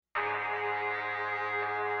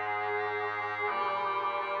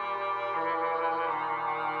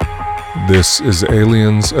This is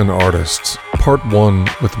Aliens and Artists, Part 1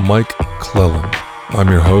 with Mike Clellan. I'm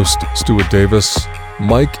your host, Stuart Davis.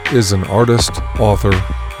 Mike is an artist, author,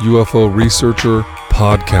 UFO researcher,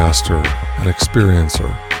 podcaster, and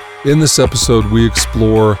experiencer. In this episode, we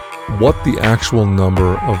explore what the actual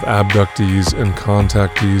number of abductees and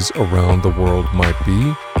contactees around the world might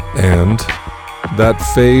be, and that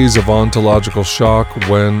phase of ontological shock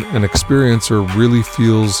when an experiencer really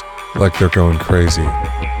feels like they're going crazy.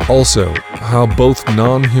 Also, how both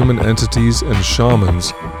non-human entities and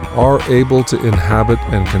shamans are able to inhabit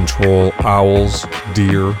and control owls,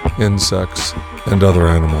 deer, insects, and other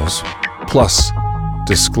animals. Plus,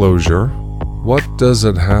 disclosure. What does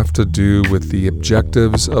it have to do with the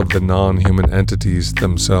objectives of the non-human entities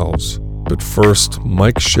themselves? But first,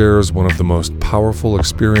 Mike shares one of the most powerful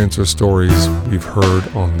experiencer stories we've heard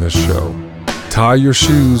on this show. Tie your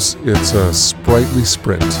shoes, it's a sprightly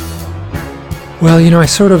sprint. Well, I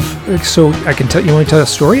can tell, you want to tell a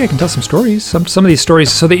story? I can tell some stories, some of these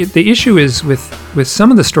stories. So the issue is with some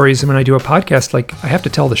of the stories, and when I do a podcast, like, I have to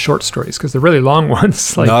tell the short stories because they're really long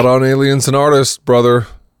ones. Like, not on Aliens and Artists, brother.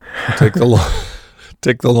 Take the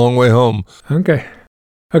long way home. Okay.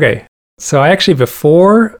 So I actually,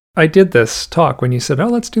 before I did this talk, when you said, oh,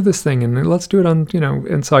 let's do this thing and let's do it on,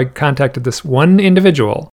 and so I contacted this one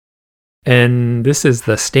individual, and this is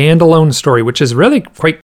the standalone story, which is really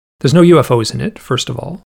there's no UFOs in it, first of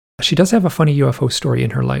all. She does have a funny UFO story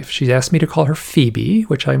in her life. She asked me to call her Phoebe,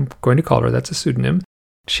 which I'm going to call her. That's a pseudonym.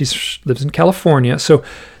 She lives in California. So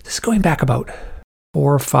this is going back about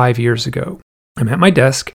 4 or 5 years ago. I'm at my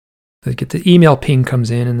desk. I get the email ping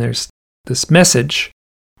comes in, and there's this message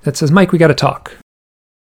that says, Mike, we got to talk.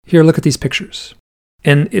 Here, look at these pictures.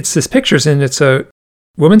 And it's this pictures, and it's a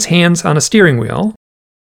woman's hands on a steering wheel,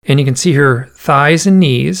 and you can see her thighs and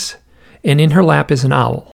knees, and in her lap is an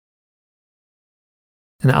owl.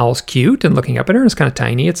 And the owl's cute and looking up at her. It's kind of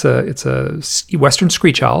tiny. It's a Western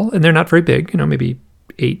screech owl, and they're not very big, maybe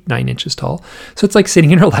 8-9 inches tall. So it's like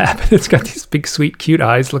sitting in her lap, and it's got these big, sweet, cute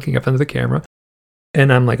eyes looking up into the camera.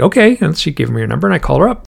 And I'm like, okay. And she gave me her number, and I called her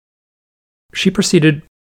up. She proceeded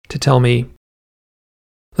to tell me,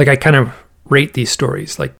 like, I kind of rate these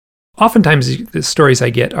stories. Like, oftentimes the stories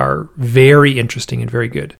I get are very interesting and very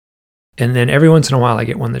good. And then every once in a while I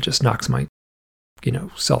get one that just knocks my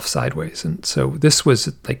self sideways. And so this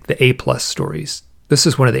was like the A+ stories. This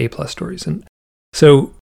is one of the A+ stories. And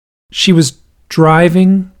so she was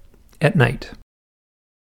driving at night,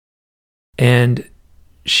 and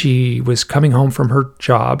she was coming home from her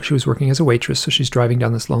job. She was working as a waitress. So she's driving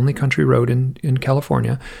down this lonely country road in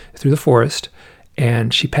California through the forest.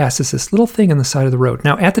 And she passes this little thing on the side of the road.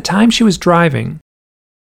 Now, at the time she was driving,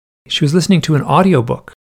 she was listening to an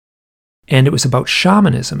audiobook. And it was about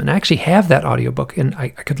shamanism. And I actually have that audiobook, and I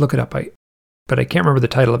could look it up, but I can't remember the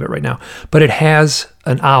title of it right now. But it has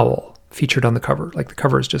an owl featured on the cover. Like, the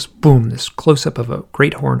cover is just, boom, this close-up of a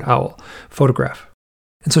great horned owl photograph.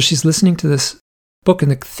 And so she's listening to this book,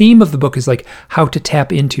 and the theme of the book is like how to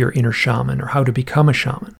tap into your inner shaman or how to become a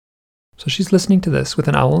shaman. So she's listening to this with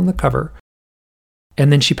an owl on the cover.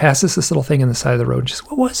 And then she passes this little thing on the side of the road, and she says,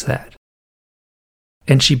 what was that?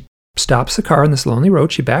 And she stops the car on this lonely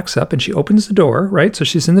road. She backs up and she opens the door, right? So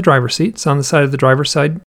she's in the driver's seat. It's on the side of the driver's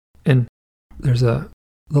side, and there's a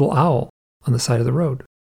little owl on the side of the road.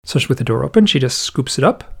 So with the door open, she just scoops it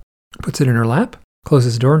up, puts it in her lap,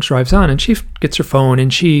 closes the door, and drives on. And she gets her phone,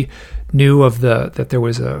 and she knew of that there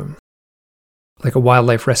was a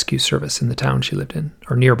wildlife rescue service in the town she lived in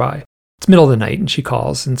or nearby. It's middle of the night, and she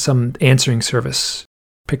calls, and some answering service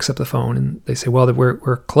picks up the phone, and they say, well,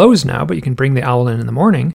 we're closed now, but you can bring the owl in the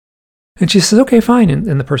morning. And she says, okay, fine.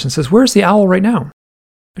 And the person says, where's the owl right now?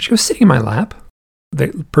 And she goes, sitting in my lap.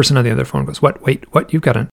 The person on the other phone goes, what? Wait, what? You've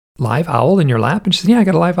got a live owl in your lap? And she says, yeah, I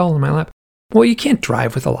got a live owl in my lap. Well, you can't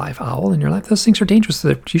drive with a live owl in your lap. Those things are dangerous.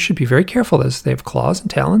 You should be very careful. They have claws and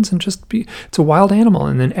talons, and it's a wild animal.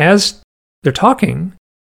 And then as they're talking,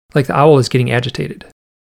 like, the owl is getting agitated.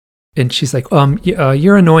 And she's like,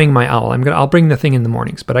 you're annoying my owl. I'll bring the thing in the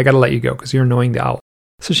mornings, but I got to let you go because you're annoying the owl.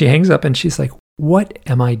 So she hangs up, and she's like, what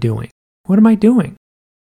am I doing? What am I doing?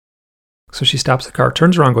 So she stops the car,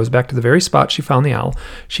 turns around, goes back to the very spot she found the owl.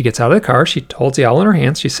 She gets out of the car. She holds the owl in her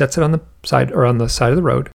hands. She sets it on the side of the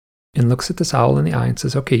road and looks at this owl in the eye and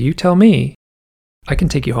says, okay, you tell me. I can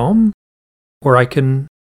take you home, or I can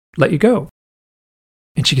let you go.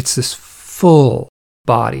 And she gets this full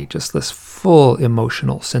body, just this full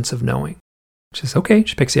emotional sense of knowing. She says, okay.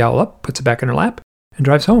 She picks the owl up, puts it back in her lap, and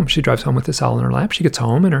drives home. She drives home with this owl in her lap. She gets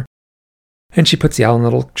home, and she puts the owl in a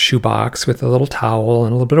little shoebox with a little towel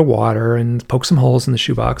and a little bit of water and pokes some holes in the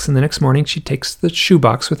shoebox. And the next morning, she takes the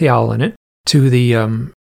shoebox with the owl in it to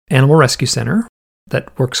the animal rescue center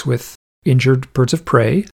that works with injured birds of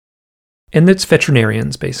prey. And it's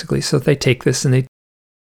veterinarians, basically. So they take this and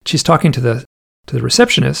she's talking to the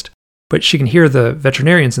receptionist, but she can hear the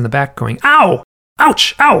veterinarians in the back going, ow,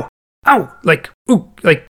 ouch, ow, ow, like, ooh,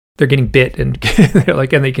 like they're getting bit. And they're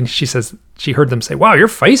like, she says, she heard them say, wow, you're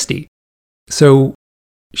feisty. So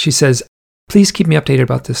she says, please keep me updated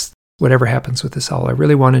about this, whatever happens with this owl. I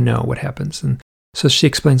really want to know what happens. And so she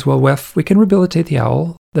explains, well, if we can rehabilitate the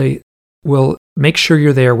owl, they will make sure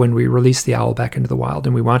you're there when we release the owl back into the wild.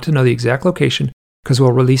 And we want to know the exact location because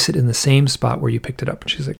we'll release it in the same spot where you picked it up.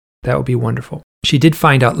 And she's like, that would be wonderful. She did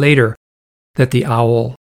find out later that the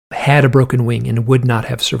owl had a broken wing and would not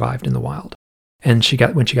have survived in the wild. And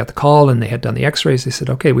when she got the call and they had done the x-rays, they said,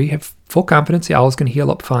 okay, we have full confidence the owl is going to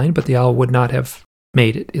heal up fine, but the owl would not have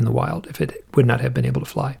made it in the wild if it would not have been able to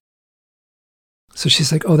fly. So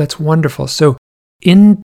she's like, oh, that's wonderful. So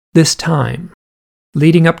in this time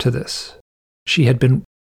leading up to this, she had been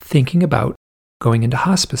thinking about going into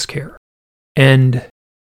hospice care. And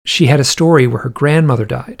she had a story where her grandmother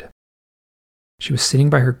died. She was sitting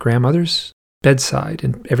by her grandmother's bedside,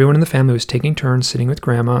 and everyone in the family was taking turns sitting with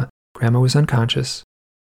Grandma. Grandma was unconscious,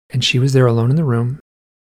 and she was there alone in the room.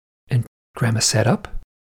 And Grandma sat up,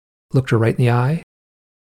 looked her right in the eye,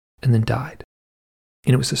 and then died.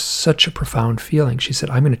 And it was such a profound feeling. She said,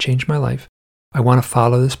 I'm going to change my life. I want to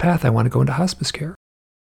follow this path. I want to go into hospice care.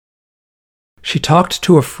 She talked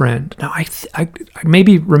to a friend. Now, I may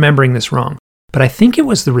be remembering this wrong, but I think it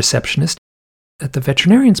was the receptionist at the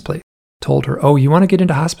veterinarian's place told her, oh, you want to get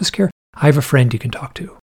into hospice care? I have a friend you can talk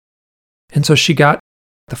to. And so she got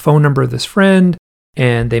the phone number of this friend,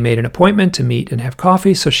 and they made an appointment to meet and have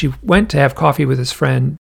coffee. So she went to have coffee with this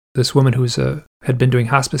friend, this woman who had been doing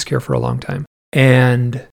hospice care for a long time.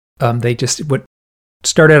 And what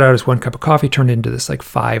started out as one cup of coffee turned into this like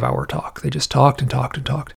 5-hour talk. They just talked and talked and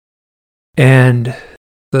talked. And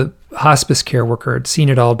the hospice care worker had seen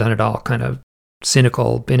it all, done it all, kind of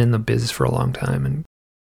cynical, been in the biz for a long time, and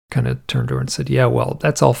kind of turned to her and said, yeah, well,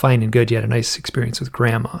 that's all fine and good. You had a nice experience with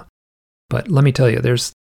Grandma. But let me tell you,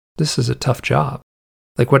 this is a tough job.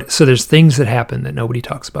 So there's things that happen that nobody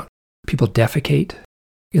talks about. People defecate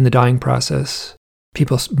in the dying process.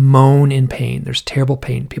 People moan in pain. There's terrible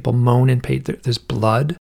pain. People moan in pain. There's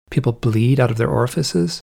blood. People bleed out of their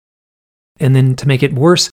orifices. And then to make it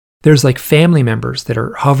worse, there's like family members that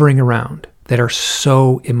are hovering around that are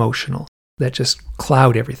so emotional that just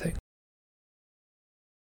cloud everything.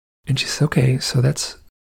 And she says, okay, so that's,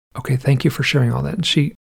 okay, thank you for sharing all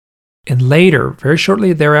that. And later, very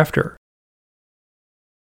shortly thereafter,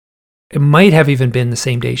 it might have even been the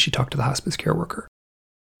same day she talked to the hospice care worker.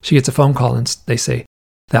 She gets a phone call and they say,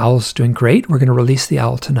 the owl's doing great. We're going to release the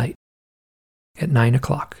owl tonight at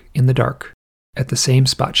 9:00 in the dark at the same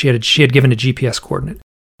spot. She had given a GPS coordinate.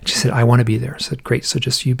 And she said, I want to be there. I said, great. So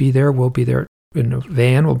just you be there. We'll be there in a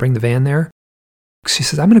van. We'll bring the van there. She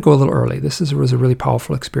says, I'm going to go a little early. This was a really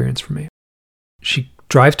powerful experience for me. She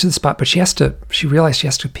drives to the spot, but she realized she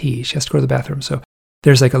has to pee. She has to go to the bathroom. So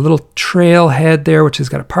there's like a little trailhead there, which has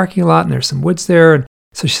got a parking lot, and there's some woods there. And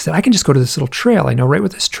so she said, I can just go to this little trail. I know right where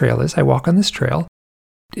this trail is. I walk on this trail.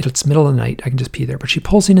 It's middle of the night. I can just pee there. But she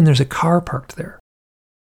pulls in and there's a car parked there.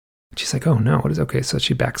 And she's like, oh no, what is okay? So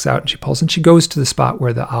she backs out and she pulls and she goes to the spot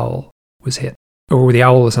where the owl was hit, or where the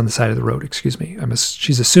owl was on the side of the road, excuse me.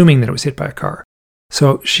 She's assuming that it was hit by a car.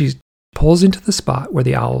 So she pulls into the spot where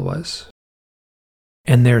the owl was.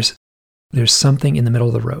 And there's something in the middle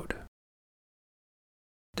of the road.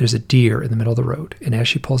 There's a deer in the middle of the road. And as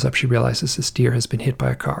she pulls up, she realizes this deer has been hit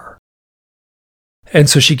by a car. And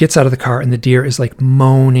so she gets out of the car and the deer is like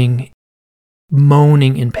moaning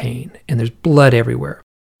in pain. And there's blood everywhere.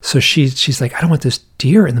 So she's like, I don't want this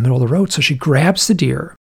deer in the middle of the road. So she grabs the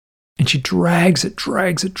deer and she drags it.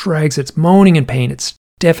 It's moaning in pain. It's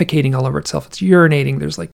defecating all over itself. It's urinating.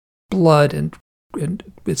 There's like blood and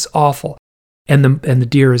it's awful. And the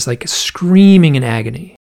deer is like screaming in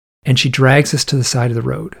agony. And she drags us to the side of the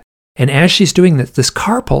road. And as she's doing this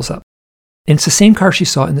car pulls up. And it's the same car she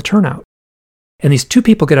saw in the turnout. And these two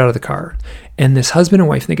people get out of the car. And this husband and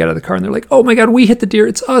wife, they get out of the car and they're like, oh my God, we hit the deer.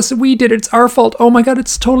 It's us. We did it. It's our fault. Oh my God,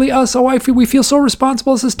 it's totally us. Oh, we feel so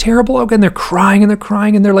responsible. This is terrible. Oh, and they're crying and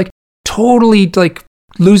they're like totally like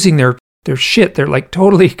losing their shit. They're like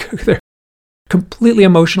totally, they're completely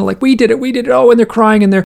emotional. Like, we did it. Oh, and they're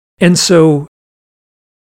crying and so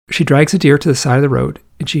she drags the deer to the side of the road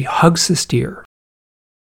and she hugs this deer.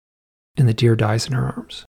 And the deer dies in her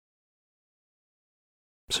arms.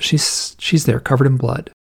 So she's there covered in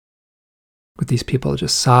blood with these people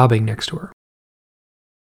just sobbing next to her.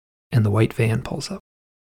 And the white van pulls up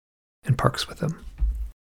and parks with them.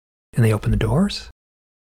 And they open the doors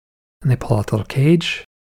and they pull out the little cage,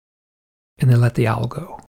 and they let the owl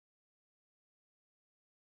go.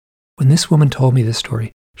 When this woman told me this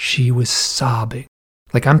story, she was sobbing.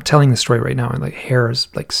 Like, I'm telling the story right now, and like hair is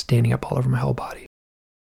like standing up all over my whole body.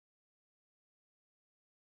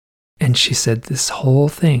 And she said this whole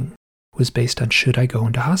thing was based on, should I go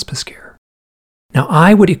into hospice care? Now,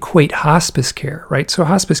 I would equate hospice care, right? So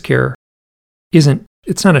hospice care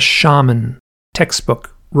it's not a shaman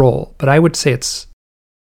textbook role, but I would say it's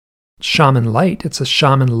shaman light. It's a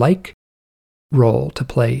shaman-like role to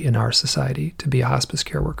play in our society, to be a hospice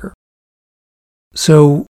care worker.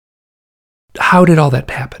 So how did all that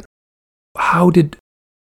happen? How did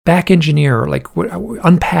back engineer,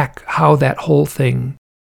 unpack how that whole thing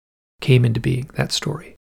came into being, that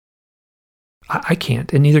story? I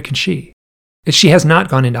can't, and neither can she. She has not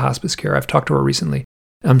gone into hospice care. I've talked to her recently.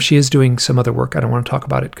 She is doing some other work. I don't want to talk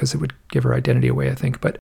about it because it would give her identity away, I think.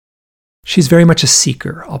 But she's very much a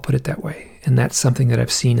seeker, I'll put it that way. And that's something that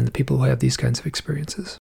I've seen in the people who have these kinds of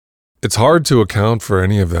experiences. It's hard to account for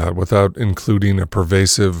any of that without including a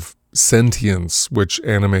pervasive sentience which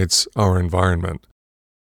animates our environment,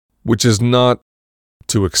 which is not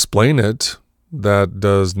to explain it, that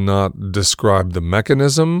does not describe the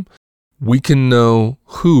mechanism. We can know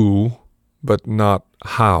who, but not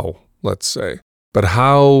how, let's say. But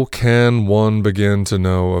how can one begin to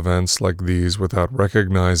know events like these without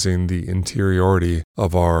recognizing the interiority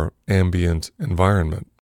of our ambient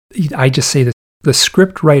environment? I just say that the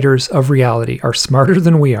script writers of reality are smarter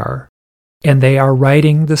than we are, and they are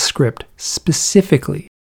writing the script specifically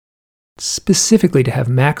to have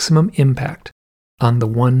maximum impact on the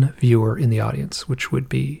one viewer in the audience, which would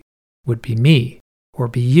be me or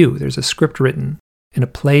be you. There's a script written and a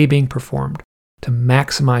play being performed to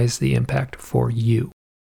maximize the impact for you.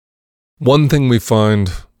 One thing we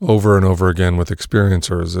find over and over again with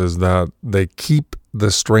experiencers is that they keep the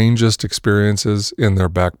strangest experiences in their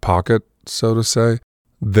back pocket, so to say.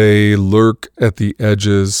 They lurk at the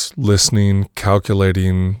edges, listening,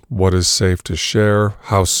 calculating what is safe to share,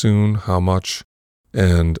 how soon, how much,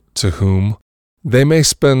 and to whom. They may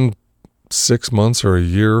spend 6 months or a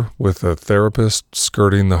year with a therapist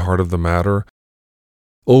skirting the heart of the matter.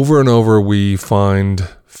 Over and over, we find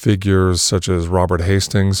figures such as Robert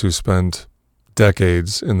Hastings, who spent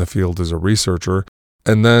decades in the field as a researcher.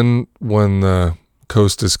 And then when the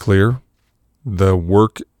coast is clear, the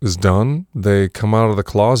work is done, they come out of the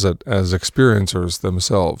closet as experiencers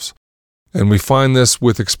themselves. And we find this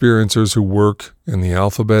with experiencers who work in the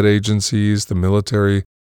alphabet agencies, the military.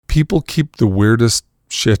 People keep the weirdest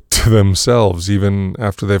shit to themselves even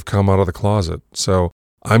after they've come out of the closet. So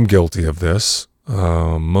I'm guilty of this.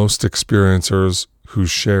 Most experiencers who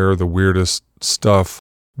share the weirdest stuff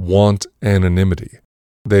want anonymity.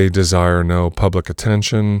 They desire no public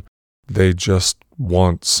attention. They just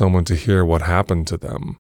want someone to hear what happened to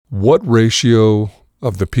them. What ratio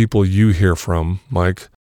of the people you hear from, Mike,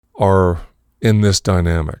 are in this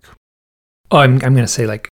dynamic? Oh, I'm going to say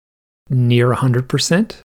like near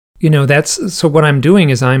 100%. So what I'm doing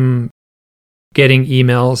is I'm getting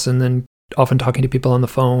emails and then often talking to people on the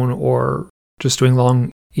phone or just doing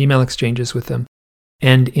long email exchanges with them.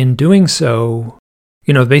 And in doing so,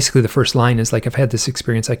 basically the first line is like, I've had this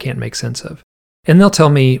experience I can't make sense of. And they'll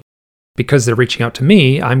tell me, because they're reaching out to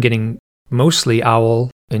me, I'm getting mostly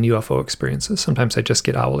owl and UFO experiences. Sometimes I just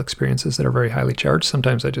get owl experiences that are very highly charged.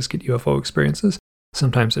 Sometimes I just get UFO experiences.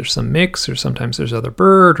 Sometimes there's some mix, or sometimes there's other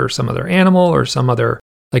bird or some other animal or some other,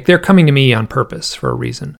 like they're coming to me on purpose for a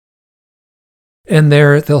reason. And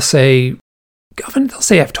they'll say,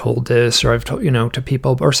 I've told this, or I've told, to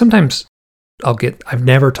people, or sometimes I've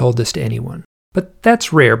never told this to anyone. But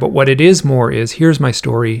that's rare. But what it is more is, here's my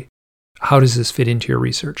story. How does this fit into your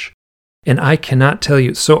research? And I cannot tell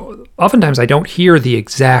you. So oftentimes I don't hear the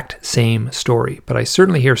exact same story, but I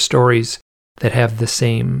certainly hear stories that have the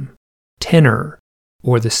same tenor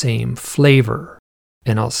or the same flavor.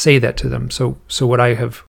 And I'll say that to them. So what I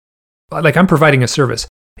have, like I'm providing a service,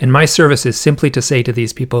 and my service is simply to say to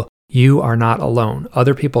these people, you are not alone.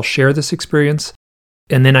 Other people share this experience,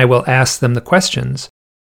 and then I will ask them the questions,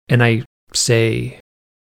 and I say,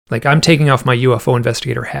 like, I'm taking off my UFO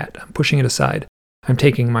investigator hat. I'm pushing it aside. I'm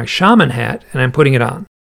taking my shaman hat, and I'm putting it on.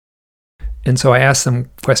 And so I ask them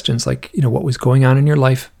questions like, what was going on in your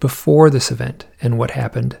life before this event, and what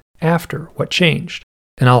happened after? What changed?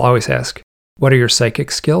 And I'll always ask, what are your psychic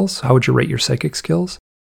skills? How would you rate your psychic skills?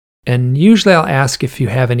 And usually I'll ask if you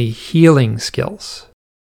have any healing skills.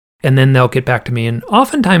 And then they'll get back to me, and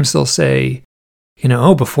oftentimes they'll say,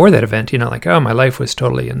 before that event, my life was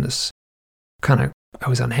totally in this kind of, I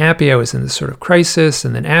was unhappy, I was in this sort of crisis,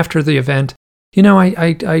 and then after the event,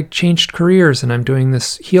 I changed careers and I'm doing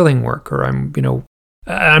this healing work, or I'm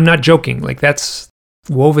not joking. Like, that's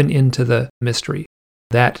woven into the mystery,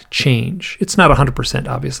 that change. It's not 100%,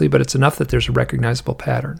 obviously, but it's enough that there's a recognizable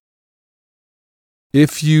pattern.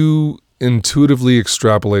 If you intuitively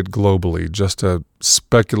extrapolate globally, just a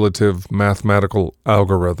speculative mathematical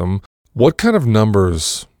algorithm, what kind of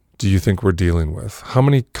numbers do you think we're dealing with? How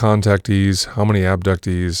many contactees, how many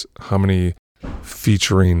abductees, how many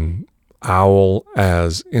featuring owl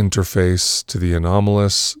as interface to the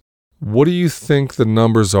anomalous? What do you think the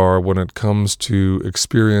numbers are when it comes to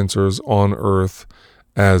experiencers on Earth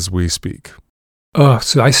as we speak? Oh,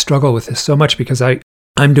 so I struggle with this so much because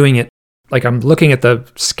I'm doing it like I'm looking at the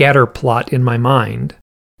scatter plot in my mind,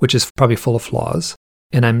 which is probably full of flaws,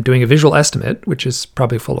 and I'm doing a visual estimate, which is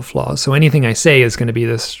probably full of flaws. So anything I say is going to be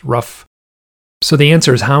this rough. So the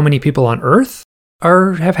answer is, how many people on Earth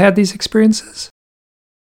have had these experiences?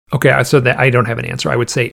 Okay, so that I don't have an answer. I would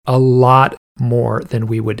say a lot more than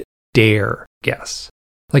we would dare guess.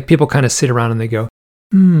 Like, people kind of sit around and they go,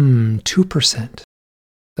 2%.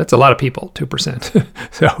 That's a lot of people,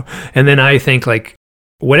 2%. So, and then I think, like,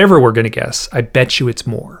 whatever we're going to guess, I bet you it's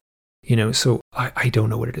more. So I don't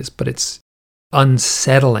know what it is, but it's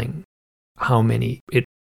unsettling how many it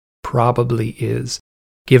probably is,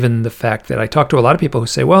 given the fact that I talk to a lot of people who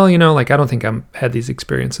say, well, I don't think I've had these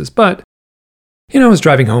experiences, but I was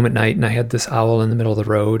driving home at night and I had this owl in the middle of the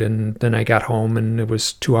road, and then I got home and it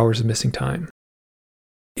was 2 hours of missing time.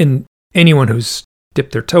 And anyone who's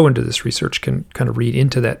dipped their toe into this research can kind of read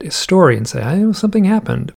into that story and say, something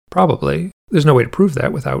happened, probably. There's no way to prove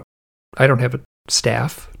that I don't have a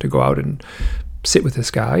staff to go out and sit with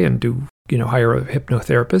this guy and hire a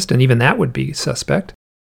hypnotherapist, and even that would be suspect.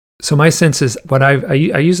 So my sense is, I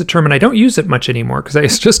use the term, and I don't use it much anymore because I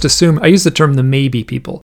just assume, I use the term the maybe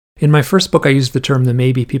people. In my first book, I used the term the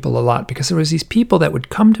maybe people a lot because there was these people that would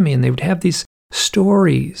come to me and they would have these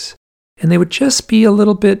stories, and they would just be a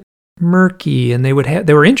little bit murky, and they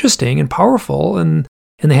were interesting and powerful, and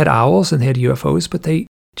they had owls and they had UFOs, but they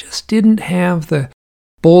just didn't have the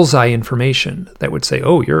bullseye information that would say,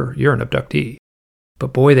 oh, you're an abductee.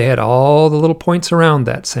 But boy, they had all the little points around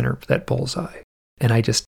that center, that bullseye. And I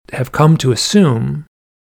just have come to assume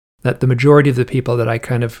that the majority of the people that I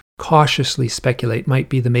kind of cautiously speculate might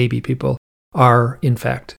be the maybe people are, in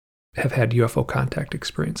fact, have had UFO contact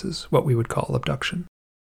experiences, what we would call abduction.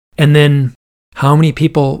 And then how many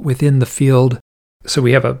people within the field? So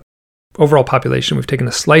we have a overall population. We've taken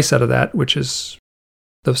a slice out of that, which is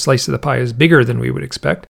the slice of the pie is bigger than we would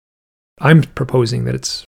expect. I'm proposing that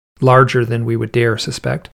it's larger than we would dare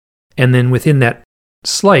suspect. And then within that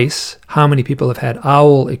slice, how many people have had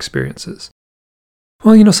owl experiences?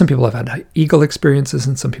 Well, some people have had eagle experiences,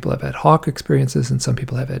 and some people have had hawk experiences, and some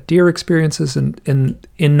people have had deer experiences, and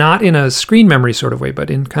not in a screen memory sort of way, but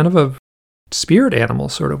in kind of a spirit animal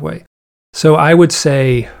sort of way. So I would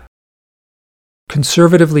say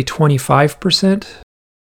conservatively 25%,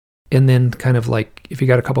 and then kind of like if you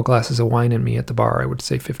got a couple glasses of wine in me at the bar, I would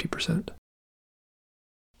say 50%.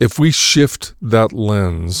 If we shift that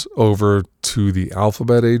lens over to the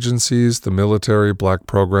alphabet agencies, the military, black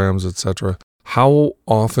programs, etc., how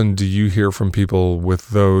often do you hear from people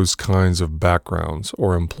with those kinds of backgrounds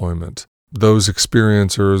or employment? Those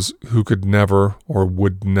experiencers who could never or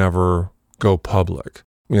would never go public?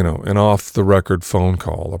 An off-the-record phone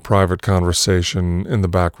call, a private conversation in the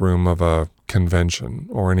back room of a convention,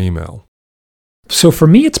 or an email. So for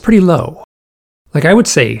me, it's pretty low. Like, I would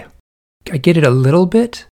say I get it a little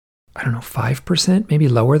bit. I don't know, 5%, maybe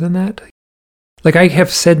lower than that. Like, I have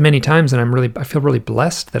said many times, and I feel really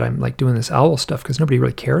blessed that I'm like doing this owl stuff because nobody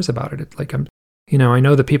really cares about it. It's like I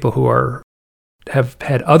know the people who have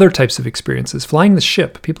had other types of experiences, flying the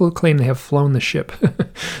ship. People who claim they have flown the ship,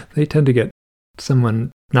 they tend to get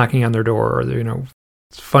someone knocking on their door, or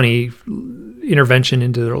funny intervention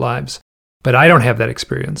into their lives. But I don't have that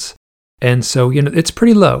experience, and so it's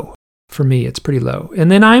pretty low for me. It's pretty low, and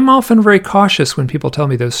then I'm often very cautious when people tell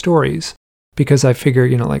me those stories. Because I figure,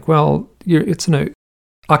 it's an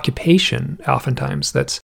occupation oftentimes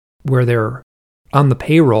that's where they're on the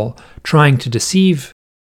payroll trying to deceive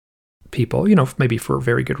people, maybe for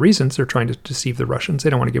very good reasons. They're trying to deceive the Russians. They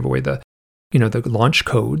don't want to give away the launch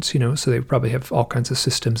codes, so they probably have all kinds of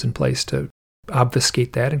systems in place to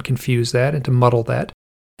obfuscate that and confuse that and to muddle that.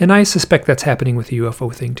 And I suspect that's happening with the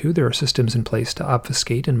UFO thing too. There are systems in place to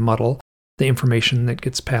obfuscate and muddle the information that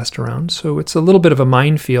gets passed around. So it's a little bit of a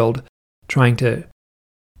minefield trying to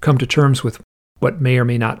come to terms with what may or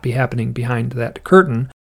may not be happening behind that curtain.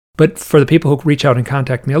 But for the people who reach out and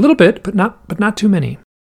contact me, a little bit, but not too many.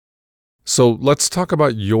 So let's talk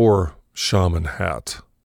about your shaman hat.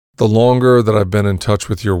 The longer that I've been in touch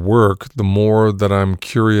with your work, the more that I'm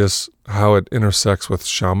curious how it intersects with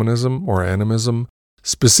shamanism or animism.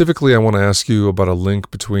 Specifically, I want to ask you about a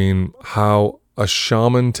link between how a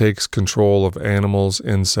shaman takes control of animals,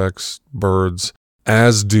 insects, birds,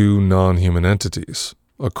 as do non-human entities.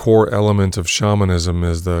 A core element of shamanism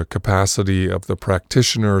is the capacity of the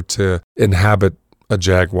practitioner to inhabit a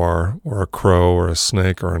jaguar or a crow or a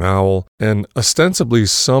snake or an owl, and ostensibly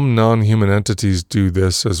some non-human entities do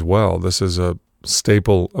this as well. This is a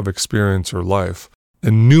staple of experience or life.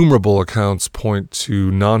 Innumerable accounts point to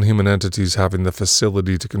non-human entities having the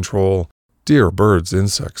facility to control deer, birds,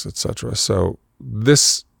 insects, etc. So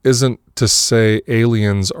this isn't to say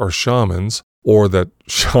aliens are shamans or that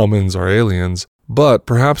shamans are aliens, but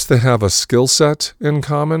perhaps they have a skill set in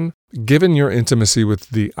common. Given your intimacy with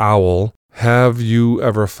the owl, have you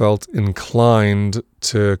ever felt inclined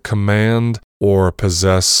to command or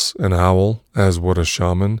possess an owl, as would a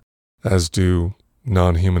shaman, as do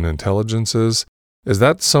non-human intelligences? Is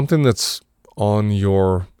that something that's on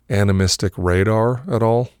your animistic radar at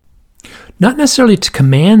all? Not necessarily to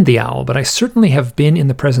command the owl, but I certainly have been in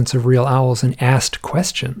the presence of real owls and asked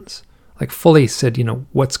questions. Like fully said,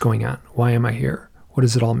 what's going on? Why am I here? What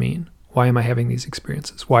does it all mean? Why am I having these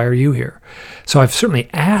experiences? Why are you here? So I've certainly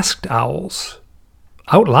asked owls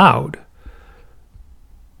out loud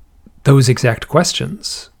those exact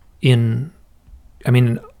questions.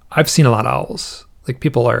 I've seen a lot of owls. Like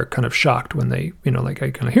people are kind of shocked when they, I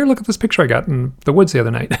kind of, here, look at this picture I got in the woods the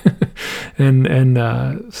other night.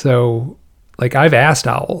 So like I've asked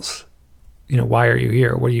owls, why are you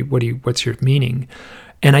here? What's your meaning?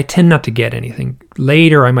 And I tend not to get anything.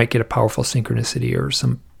 Later, I might get a powerful synchronicity or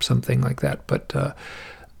something like that. But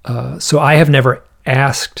so I have never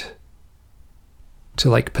asked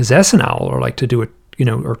to like possess an owl or like to do it,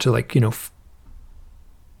 or to like, to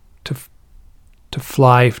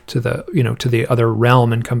fly to the, to the other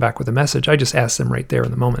realm and come back with a message. I just ask them right there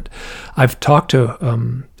in the moment. I've talked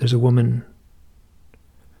to, there's a woman,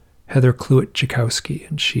 Heather Kluit-Jakowski,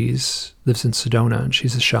 and lives in Sedona, and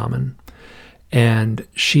she's a shaman. And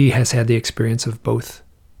she has had the experience of both,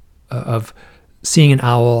 of seeing an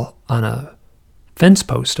owl on a fence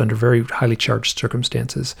post under very highly charged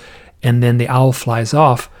circumstances, and then the owl flies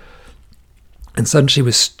off, and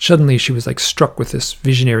suddenly she was like struck with this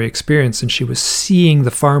visionary experience, and she was seeing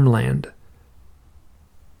the farmland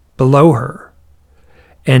below her.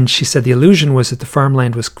 And she said the illusion was that the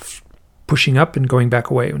farmland was pushing up and going back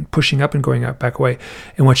away, and pushing up and going back away.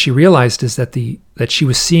 And what she realized is that that she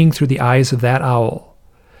was seeing through the eyes of that owl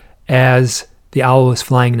as the owl was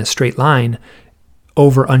flying in a straight line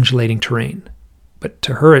over undulating terrain. But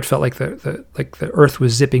to her, it felt like the earth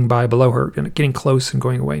was zipping by below her, and getting close and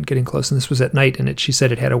going away and getting close. And this was at night, and she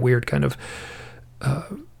said it had a weird kind of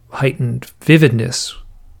heightened vividness,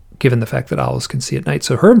 given the fact that owls can see at night.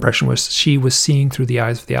 So her impression was she was seeing through the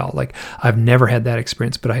eyes of the owl. Like, I've never had that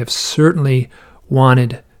experience, but I have certainly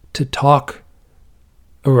wanted to talk,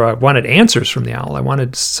 or I wanted answers from the owl. I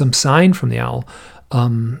wanted some sign from the owl.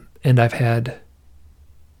 And I've had,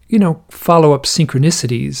 follow-up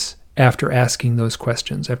synchronicities after asking those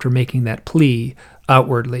questions, after making that plea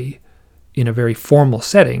outwardly in a very formal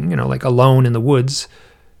setting, like alone in the woods,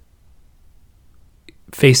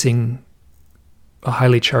 facing a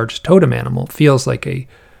highly charged totem animal, feels like a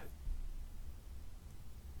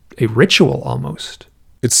ritual almost.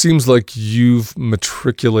 It seems like you've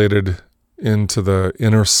matriculated into the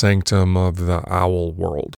inner sanctum of the owl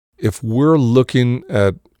world. If we're looking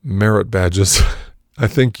at merit badges, I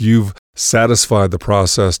think you've satisfied the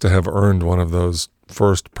process to have earned one of those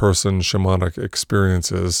first-person shamanic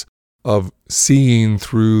experiences of seeing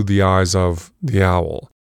through the eyes of the owl.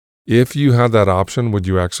 If you had that option, would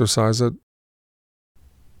you exercise it?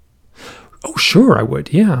 Oh, sure, I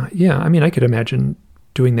would. Yeah. I mean, I could imagine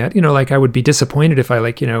doing that. I would be disappointed if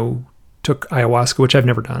I took ayahuasca, which I've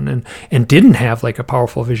never done, and didn't have like a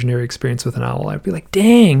powerful visionary experience with an owl. I'd be like,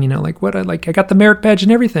 dang, I got the merit badge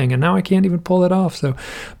and everything, and now I can't even pull it off. So,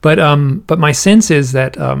 but my sense is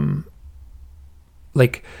that,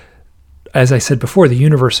 as I said before, the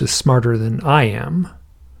universe is smarter than I am,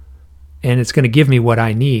 and it's going to give me what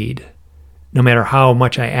I need, no matter how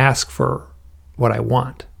much I ask for what I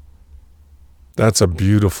want. That's a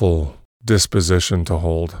beautiful disposition to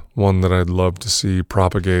hold, one that I'd love to see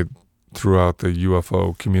propagate throughout the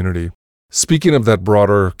UFO community. Speaking of that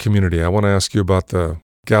broader community, I want to ask you about the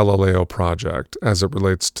Galileo Project as it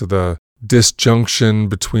relates to the disjunction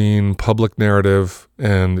between public narrative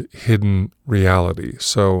and hidden reality.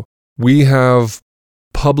 So we have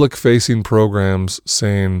public-facing programs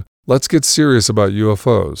saying, let's get serious about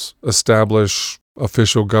UFOs, establish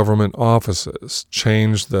official government offices,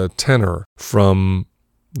 change the tenor from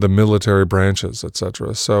the military branches,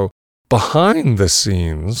 etc. So behind the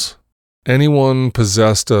scenes, anyone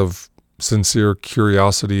possessed of sincere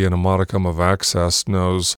curiosity and a modicum of access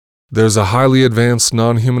knows there's a highly advanced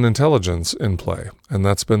non-human intelligence in play, and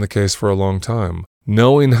that's been the case for a long time.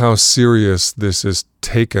 Knowing how serious this is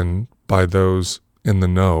taken by those in the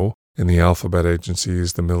know, in the alphabet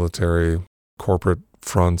agencies, the military, corporate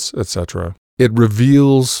fronts, etc., it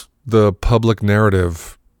reveals the public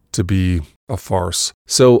narrative to be a farce.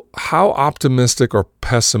 So how optimistic or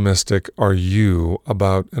pessimistic are you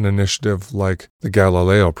about an initiative like the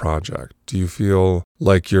Galileo Project? Do you feel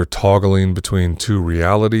like you're toggling between two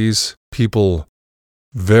realities? People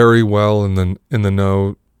very well in the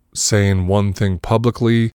know saying one thing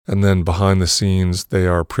publicly, and then behind the scenes they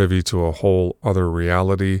are privy to a whole other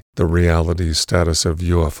reality. The reality status of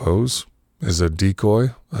UFOs is a decoy,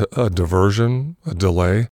 a diversion, a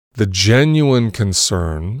delay. The genuine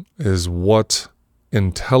concern is what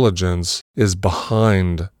intelligence is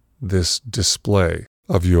behind this display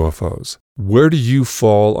of UFOs. Where do you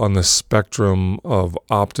fall on the spectrum of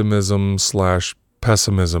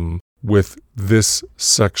optimism/pessimism with this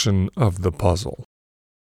section of the puzzle?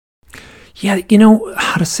 Yeah,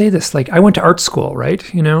 how to say this? Like, I went to art school, right?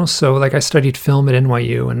 So like I studied film at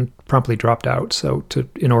NYU and promptly dropped out. So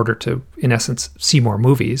in order to, in essence, see more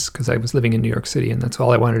movies, because I was living in New York City and that's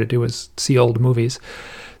all I wanted to do was see old movies.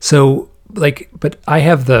 So but I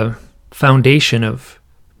have the foundation of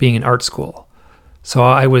being in art school. So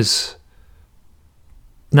I was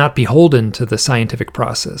not beholden to the scientific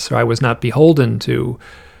process, or I was not beholden to,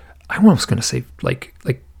 I almost going to say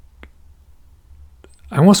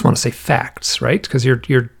I almost want to say facts, right? Because you're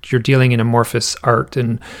dealing in amorphous art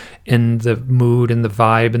and in the mood and the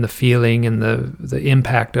vibe and the feeling and the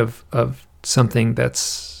impact of something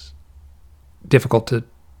that's difficult to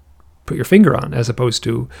put your finger on, as opposed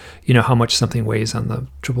to how much something weighs on the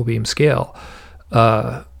triple beam scale.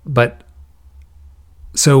 But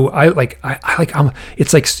so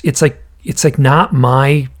it's like not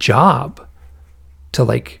my job to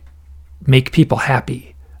like make people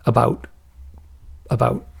happy about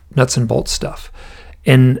nuts and bolts stuff.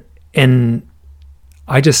 And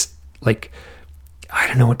I just like, I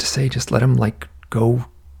don't know what to say. Just let them like go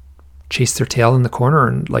chase their tail in the corner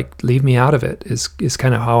and like leave me out of it is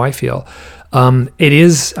kind of how I feel. It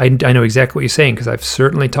is, I know exactly what you're saying, because I've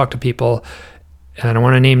certainly talked to people, and I don't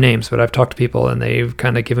want to name names, but I've talked to people and they've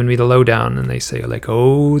kind of given me the lowdown, and they say like,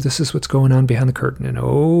 oh, this is what's going on behind the curtain. And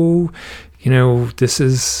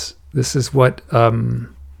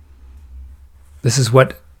this is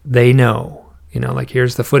what they know, like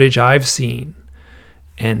here's the footage I've seen.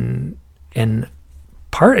 And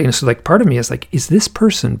part of me is like, is this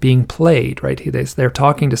person being played, right? They're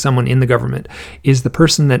talking to someone in the government. Is the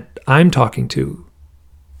person that I'm talking to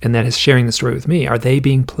and that is sharing the story with me, are they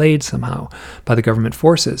being played somehow by the government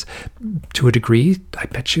forces? To a degree, I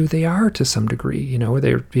bet you they are to some degree.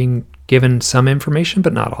 They're being given some information,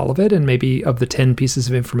 but not all of it. And maybe of the 10 pieces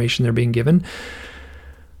of information they're being given,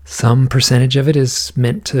 some percentage of it is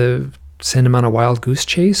meant to send them on a wild goose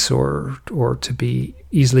chase or to be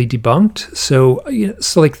easily debunked. So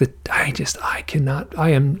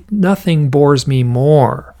nothing bores me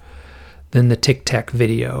more than the Tic Tac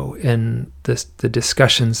video and the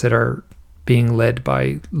discussions that are being led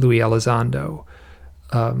by Louis Elizondo.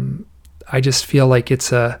 I just feel like it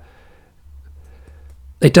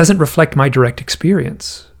doesn't reflect my direct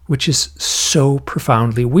experience, which is so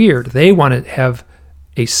profoundly weird. They want to have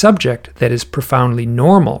a subject that is profoundly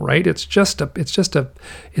normal, right? It's just a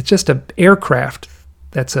aircraft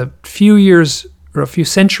that's a few years or a few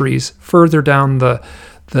centuries further down the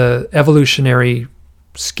evolutionary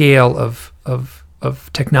scale of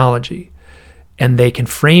technology, and they can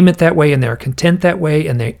frame it that way, and they're content that way,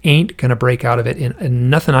 and they ain't gonna break out of it,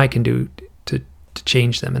 and nothing I can do to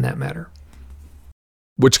change them in that matter.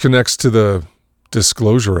 Which connects to the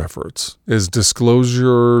disclosure efforts. Is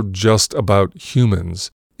disclosure just about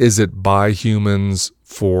humans? Is it by humans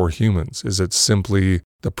for humans? Is it simply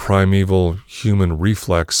the primeval human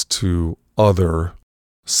reflex to other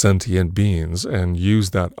sentient beings and use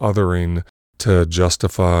that othering to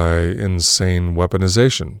justify insane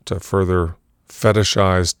weaponization, to further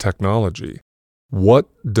fetishize technology? What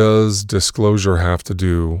does disclosure have to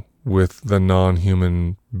do with the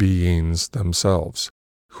non-human beings themselves,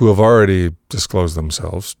 who have already disclosed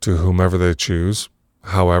themselves to whomever they choose,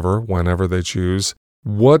 however, whenever they choose?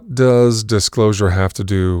 What does disclosure have to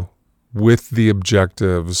do with the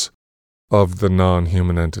objectives of the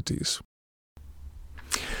non-human entities?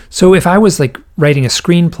 So if I was like writing a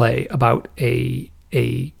screenplay about a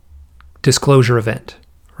disclosure event,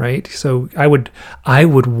 right? So I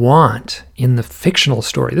would want in the fictional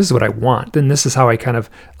story, this is what I want, and this is how I kind of,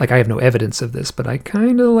 like, I have no evidence of this, but I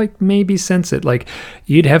kind of like maybe sense it. Like,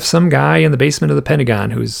 you'd have some guy in the basement of the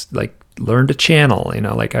Pentagon who's like learned to channel,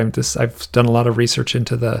 like I've done a lot of research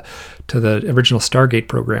into the original Stargate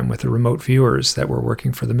program with the remote viewers that were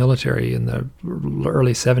working for the military in the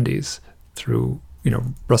early 70s through,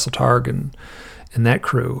 Russell Targ and that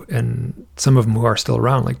crew, and some of them who are still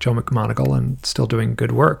around, like Joe McMoneagle, and still doing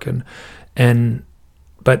good work.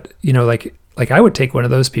 But like I would take one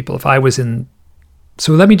of those people if I was in.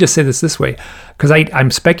 So let me just say this way, because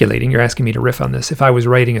I'm speculating. You're asking me to riff on this. If I was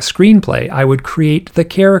writing a screenplay, I would create the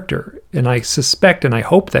character, and I suspect and I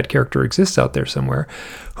hope that character exists out there somewhere,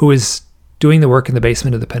 who is doing the work in the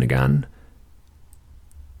basement of the Pentagon,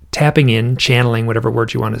 tapping in, channeling, whatever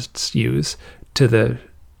word you want to use, to the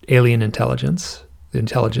alien intelligence, the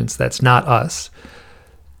intelligence that's not us.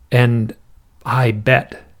 And I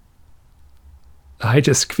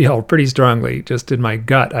just feel pretty strongly, just in my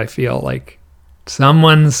gut, I feel like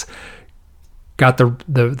someone's got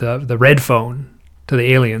the red phone to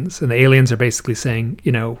the aliens, and the aliens are basically saying,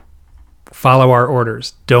 follow our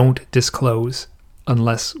orders. Don't disclose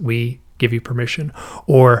unless we give you permission,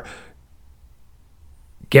 or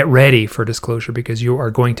get ready for disclosure because you are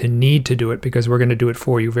going to need to do it because we're going to do it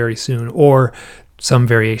for you very soon, or some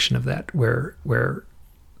variation of that where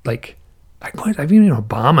like, I've even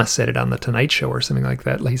Obama said it on the Tonight Show or something like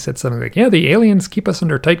that. He said something like, yeah, the aliens keep us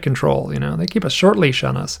under tight control. They keep a short leash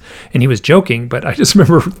on us. And he was joking, but I just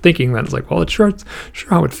remember thinking that. It's like, well, it's sure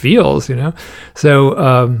how it feels,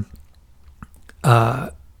 So,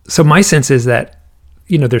 so my sense is that,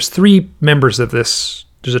 there's three members of this.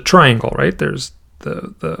 There's a triangle, right? There's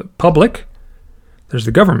the public, there's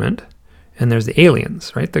the government, and there's the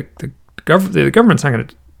aliens, right? The government's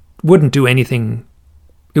wouldn't do anything.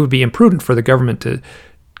 It would be imprudent for the government to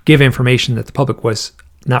give information that the public was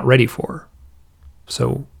not ready for.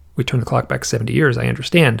 So we turn the clock back 70 years. I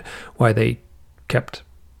understand why they kept,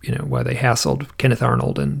 why they hassled Kenneth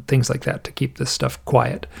Arnold and things like that to keep this stuff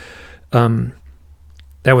quiet.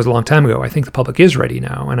 That was a long time ago. I think the public is ready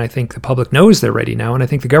now, and I think the public knows they're ready now, and I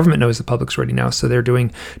think the government knows the public's ready now, so they're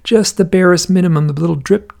doing just the barest minimum, the little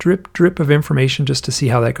drip, drip, drip of information just to see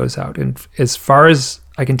how that goes out. And as far as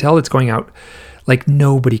I can tell, it's going out like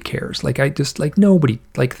nobody cares. Nobody,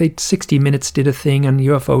 60 Minutes did a thing on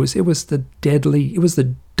UFOs. It was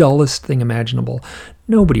the dullest thing imaginable.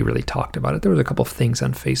 Nobody really talked about it. There was a couple of things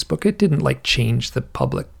on Facebook. It didn't change the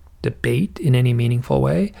public debate in any meaningful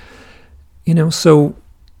way.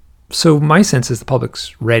 So my sense is the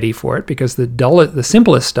public's ready for it because the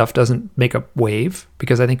simplest stuff doesn't make a wave,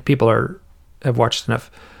 because I think people have watched enough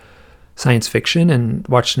science fiction and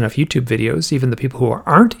watched enough YouTube videos. Even the people who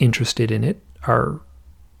aren't interested in it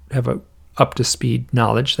have a up to speed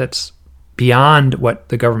knowledge that's beyond what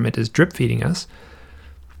the government is drip feeding us.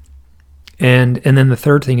 And then the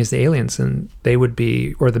third thing is the aliens, and they would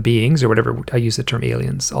be, or the beings, or whatever. I use the term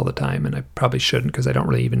aliens all the time, and I probably shouldn't because I don't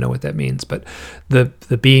really even know what that means. But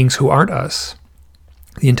the beings who aren't us,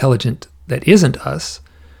 the intelligent that isn't us,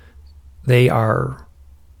 they are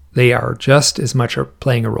just as much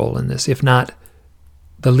playing a role in this, if not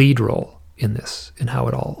the lead role in this, in how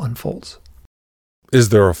it all unfolds. Is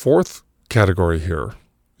there a fourth category here?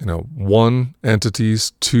 1,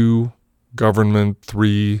 entities; 2, government;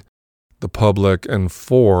 3, the public; and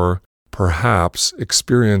 4, perhaps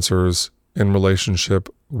experiencers in relationship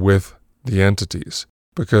with the entities.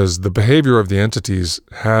 Because the behavior of the entities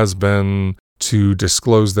has been to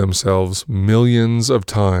disclose themselves millions of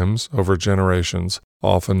times over generations,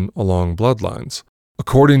 often along bloodlines,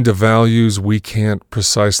 according to values we can't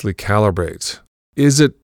precisely calibrate. Is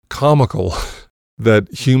it comical that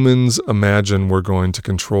humans imagine we're going to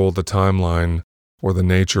control the timeline or the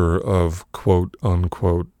nature of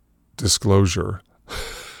quote-unquote disclosure?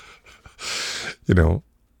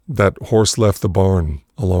 That horse left the barn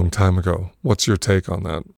a long time ago. What's your take on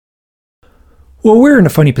that? Well, we're in a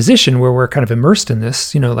funny position where we're kind of immersed in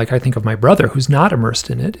this. I think of my brother who's not immersed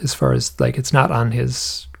in it, as far as it's not on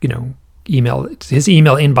his, email. His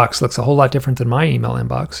email inbox looks a whole lot different than my email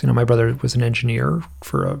inbox. My brother was an engineer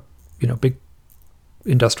for a, big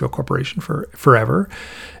industrial corporation for forever.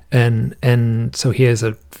 And so he has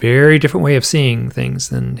a very different way of seeing things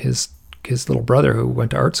than his little brother who went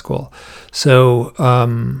to art school. So,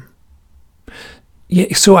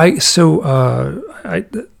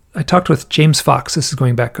 I talked with James Fox. This is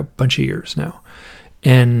going back a bunch of years now.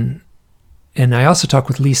 And And I also talked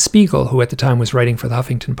with Lee Spiegel, who at the time was writing for the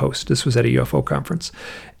Huffington Post. This was at a UFO conference.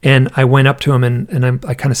 And I went up to him and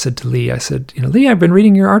I kind of said to Lee, I said, Lee, I've been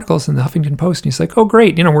reading your articles in the Huffington Post. And he's like, oh,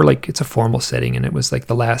 great. We're like, it's a formal setting. And it was like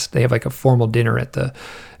they have like a formal dinner at the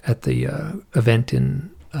event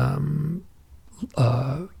in the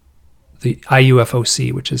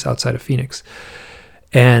IUFOC, which is outside of Phoenix.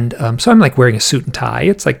 And so I'm like wearing a suit and tie.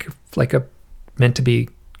 It's like meant to be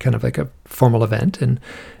kind of like a formal event.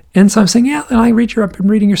 And so I'm saying, yeah, and I've been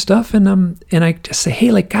reading your stuff, and I just say,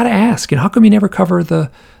 hey, like, gotta ask, how come you never cover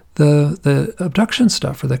the abduction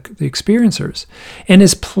stuff or the experiencers? And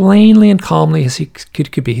as plainly and calmly as he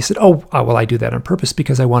could be, he said, oh, well, I do that on purpose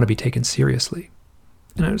because I want to be taken seriously.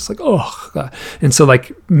 And I was like, oh, God. And so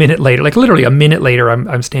like literally a minute later,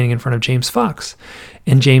 I'm standing in front of James Fox,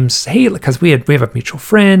 and James, hey, because we have a mutual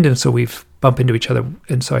friend, and so we've bumped into each other.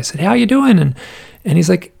 And so I said, how you doing? And he's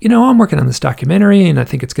like, I'm working on this documentary, and I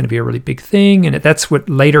think it's going to be a really big thing. And that's what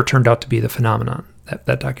later turned out to be The Phenomenon,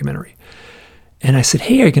 that documentary. And I said,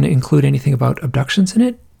 hey, are you going to include anything about abductions in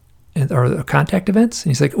it or the contact events? And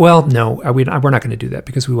he's like, well, no, we're not going to do that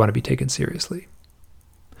because we want to be taken seriously.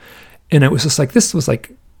 And it was just like, this was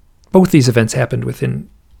like, both these events happened within,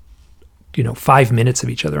 5 minutes of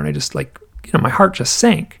each other. And I just like, my heart just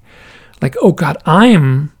sank. Like, oh God,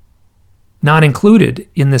 I'm not included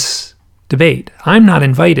in this debate. I'm not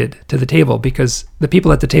invited to the table because the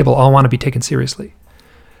people at the table all want to be taken seriously.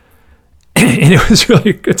 And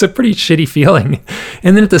it's a pretty shitty feeling.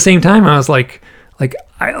 And then at the same time, I was like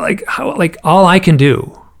all I can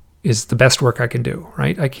do is the best work I can do,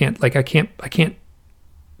 right? I can't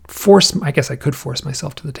force, I guess I could force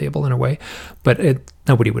myself to the table in a way, but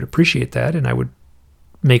nobody would appreciate that. And I would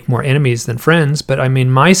make more enemies than friends. But I mean,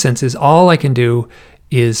 my sense is all I can do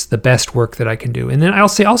is the best work that I can do. And then I'll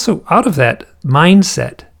say also out of that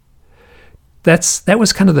mindset, that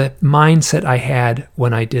was kind of the mindset I had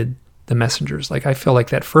when I did The Messengers. Like I feel like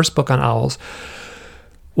that first book on owls,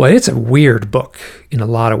 well, it's a weird book in a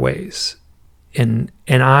lot of ways. And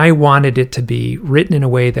I wanted it to be written in a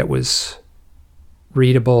way that was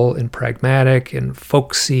readable and pragmatic and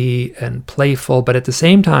folksy and playful. But at the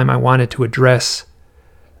same time, I wanted to address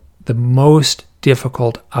the most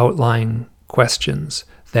difficult outlying questions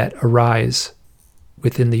that arise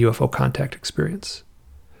within the UFO contact experience.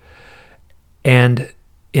 And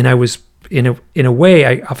I was in a way,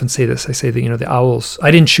 I often say this, I say that, the owls,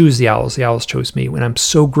 I didn't choose the owls chose me. And I'm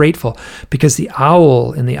so grateful because the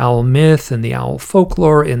owl and the owl myth and the owl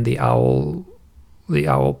folklore and the owl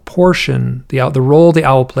portion, the role the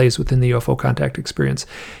owl plays within the UFO contact experience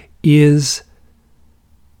is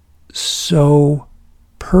so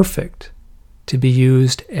perfect to be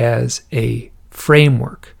used as a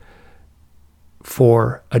framework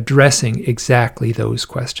for addressing exactly those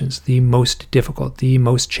questions, the most difficult, the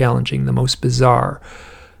most challenging, the most bizarre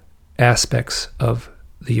aspects of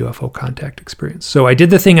the UFO contact experience. So I did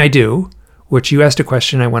the thing I do, which you asked a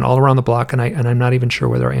question, I went all around the block, and I'm not even sure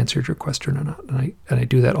whether I answered your question or not, and I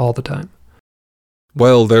do that all the time.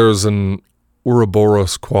 Well, there's an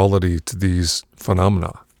Ouroboros quality to these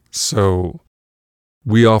phenomena. So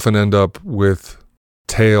we often end up with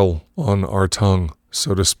tail on our tongue,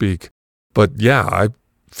 so to speak. But yeah, I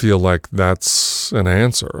feel like that's an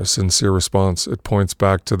answer, a sincere response. It points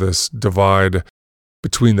back to this divide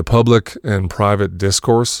between the public and private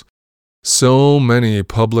discourse. So many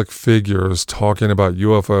public figures talking about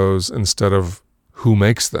UFOs instead of who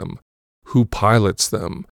makes them, who pilots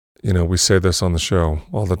them. We say this on the show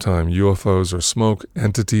all the time. UFOs are smoke,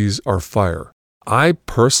 entities are fire. I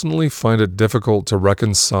personally find it difficult to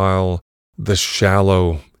reconcile the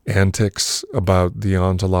shallow antics about the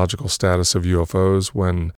ontological status of UFOs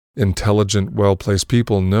when intelligent, well-placed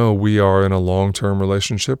people know we are in a long-term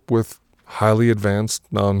relationship with highly advanced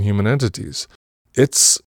non-human entities.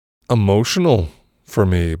 It's emotional for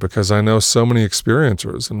me because I know so many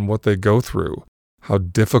experiencers and what they go through, how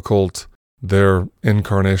difficult their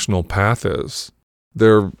incarnational path is.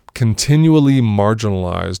 They're continually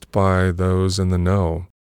marginalized by those in the know.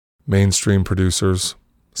 Mainstream producers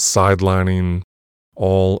sidelining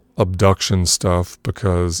all abduction stuff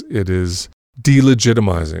because it is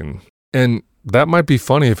delegitimizing. And that might be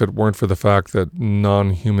funny if it weren't for the fact that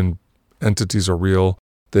non-human entities are real.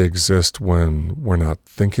 They exist when we're not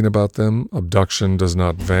thinking about them. Abduction does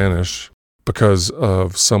not vanish because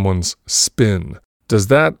of someone's spin. Does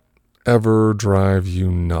that ever drive you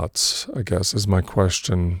nuts, I guess, is my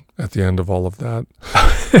question at the end of all of that?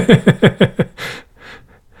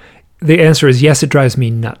 The answer is yes, it drives me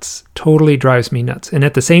nuts. Totally drives me nuts. And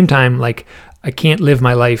at the same time, like, I can't live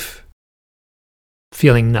my life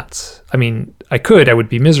feeling nuts. I mean, I would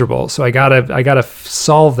be miserable. So I gotta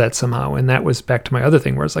solve that somehow. And that was back to my other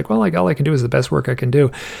thing where it's like, well, all I can do is the best work I can do.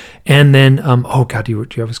 And then, oh God, I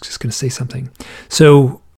was just going to say something.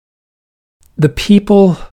 So the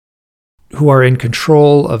people who are in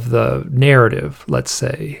control of the narrative, let's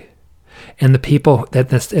say, and the people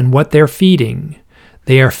and what they're feeding,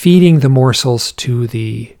 they are feeding the morsels to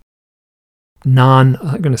the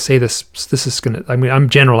I'm going to say this is going to, I'm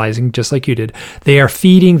generalizing just like you did. They are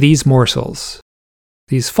feeding these morsels,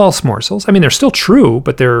 these false morsels. I mean, they're still true,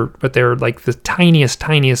 but they're like the tiniest,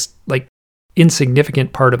 like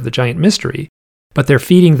insignificant part of the giant mystery. But they're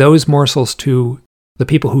feeding those morsels to the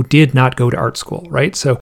people who did not go to art school, right?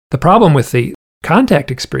 So the problem with the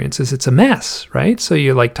contact experience is it's a mess, right? So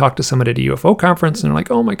you like talk to someone at a UFO conference and they're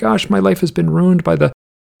like, oh my gosh, my life has been ruined by the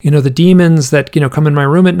demons that, come in my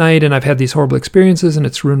room at night, and I've had these horrible experiences and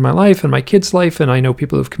it's ruined my life and my kid's life. And I know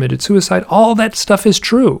people who've committed suicide. All that stuff is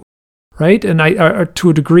true, right? And I to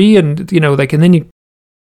a degree, and, and then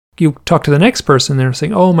you talk to the next person, they're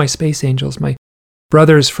saying, oh, my space angels, my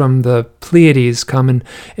brothers from the Pleiades come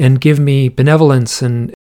and give me benevolence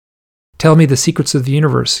and tell me the secrets of the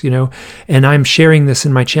universe, and I'm sharing this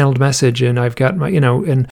in my channeled message, and I've got my,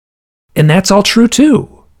 and that's all true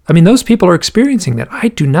too. I mean, those people are experiencing that. I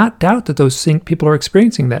do not doubt that those people are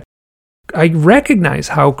experiencing that. I recognize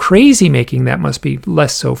how crazy making that must be,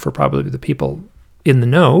 less so for probably the people in the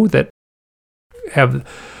know that have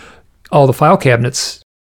all the file cabinets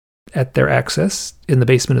at their access in the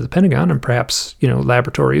basement of the Pentagon, and perhaps,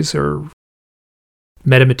 laboratories or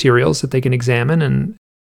metamaterials that they can examine, and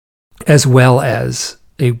as well as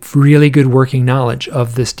a really good working knowledge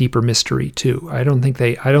of this deeper mystery too. I think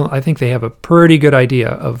they have a pretty good idea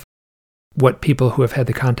of what people who have had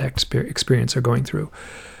the contact experience are going through,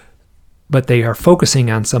 but they are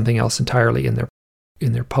focusing on something else entirely in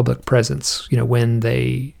their public presence. When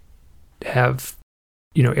they have,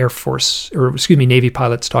 Navy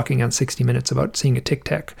pilots talking on 60 Minutes about seeing a Tic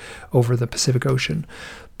Tac over the Pacific Ocean.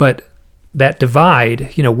 But that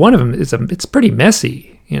divide, one of them it's pretty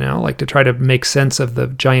messy. Like to try to make sense of the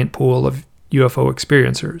giant pool of UFO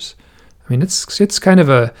experiencers. I mean, it's kind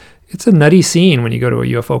of it's a nutty scene when you go to a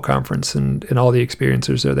UFO conference and all the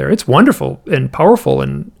experiencers are there. It's wonderful and powerful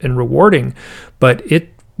and rewarding, but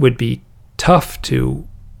it would be tough to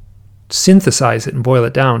synthesize it and boil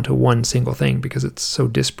it down to one single thing because it's so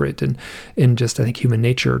disparate, and just, I think human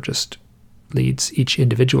nature just leads each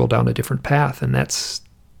individual down a different path, and that's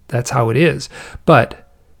how it is. But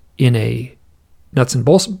in a nuts and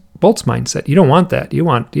bolts mindset, you don't want that. You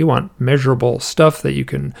want measurable stuff that you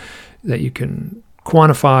can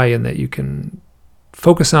quantify and that you can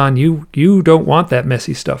focus on. You don't want that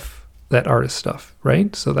messy stuff, that artist stuff,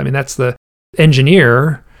 right? So I mean, that's the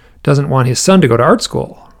engineer doesn't want his son to go to art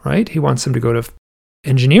school, right? He wants him to go to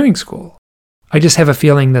engineering school. I just have a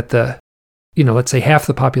feeling that let's say half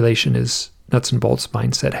the population is nuts and bolts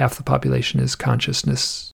mindset, half the population is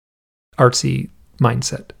consciousness, artsy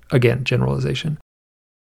mindset. Again, generalization.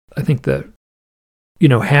 I think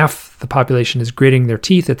half the population is gritting their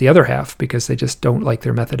teeth at the other half because they just don't like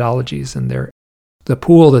their methodologies and the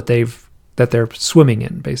pool that they're swimming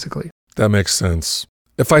in, basically. That makes sense.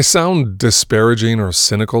 If I sound disparaging or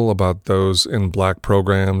cynical about those in black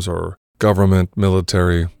programs or government,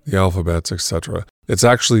 military, the alphabets, etc., it's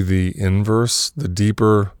actually the inverse. The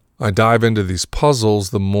deeper I dive into these puzzles,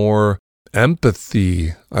 the more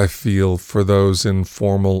empathy I feel for those in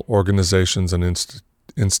formal organizations and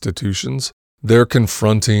institutions. They're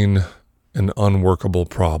confronting an unworkable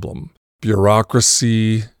problem.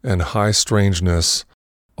 Bureaucracy and high strangeness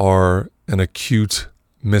are an acute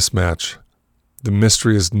mismatch. The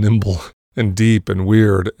mystery is nimble and deep and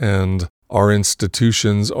weird, and our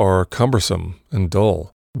institutions are cumbersome and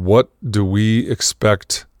dull. What do we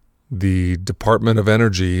expect the Department of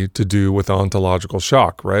Energy to do with ontological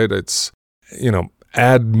shock, right? It's,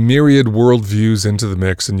 add myriad worldviews into the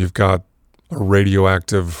mix and you've got a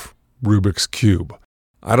radioactive Rubik's Cube.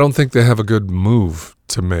 I don't think they have a good move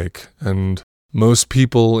to make, and most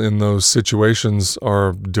people in those situations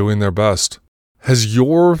are doing their best. Has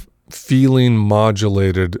your feeling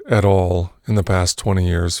modulated at all in the past 20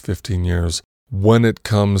 years, 15 years, when it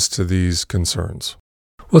comes to these concerns?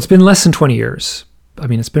 Well, it's been less than 20 years. I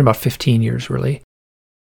mean, it's been about 15 years, really.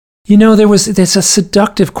 There's a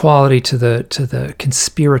seductive quality to the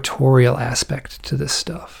conspiratorial aspect to this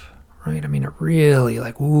stuff, right? I mean, it really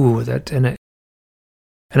and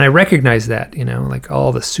I recognize that, like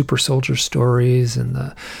all the super soldier stories and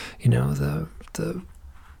the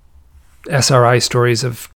SRI stories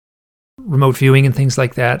of remote viewing and things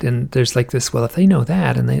like that. And there's like this, well, if they know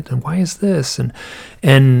that, then why is this?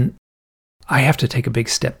 And I have to take a big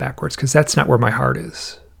step backwards because that's not where my heart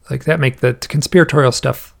is. Like the conspiratorial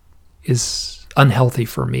stuff is unhealthy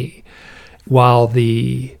for me, while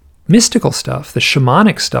the mystical stuff, the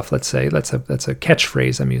shamanic stuff, let's say, that's a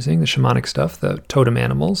catchphrase I'm using, the shamanic stuff, the totem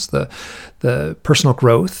animals, the personal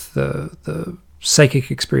growth, the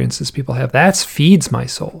psychic experiences people have, that feeds my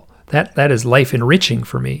soul. That is life enriching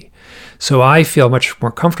for me. So I feel much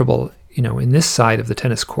more comfortable, in this side of the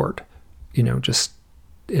tennis court, just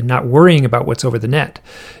not worrying about what's over the net,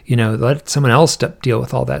 let someone else deal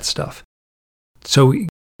with all that stuff. So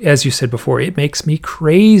as you said before, it makes me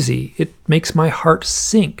crazy. It makes my heart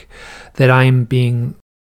sink that I'm being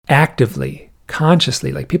actively,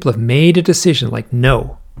 consciously, like people have made a decision, like,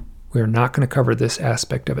 no, we're not going to cover this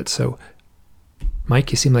aspect of it. So, Mike,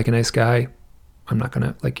 you seem like a nice guy. I'm not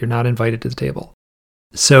going to, you're not invited to the table.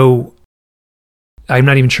 So I'm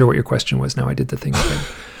not even sure what your question was now. I did the thing again.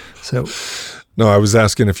 So. No, I was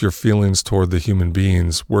asking if your feelings toward the human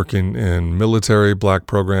beings working in military, black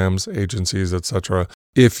programs, agencies, etc.,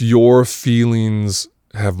 if your feelings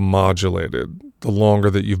have modulated the longer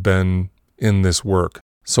that you've been in this work.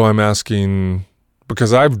 So I'm asking,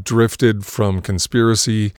 because I've drifted from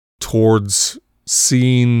conspiracy towards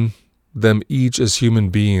seeing them each as human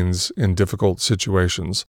beings in difficult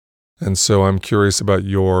situations. And so I'm curious about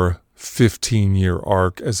your 15-year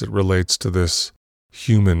arc as it relates to this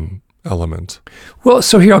human element. Well,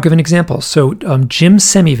 so here I'll give an example. So Jim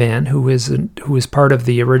Semivan, who is part of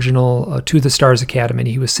the original To the Stars Academy,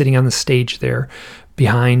 he was sitting on the stage there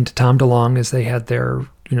behind Tom DeLonge as they had their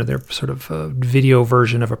sort of video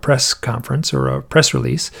version of a press conference or a press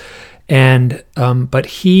release. And but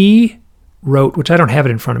he wrote, which I don't have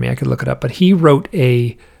it in front of me, I could look it up, but he wrote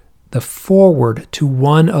the foreword to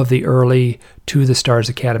one of the early To the Stars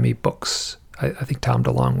Academy books. I think Tom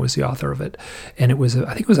DeLonge was the author of it. And I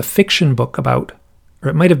think it was a fiction book about, or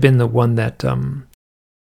it might have been the one that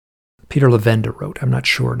Peter Levenda wrote. I'm not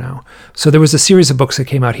sure now. So there was a series of books that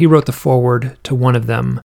came out. He wrote the foreword to one of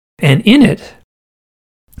them. And in it,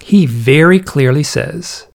 he very clearly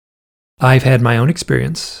says, I've had my own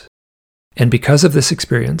experience. And because of this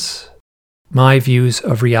experience, my views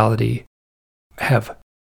of reality have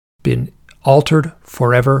been altered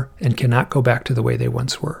forever and cannot go back to the way they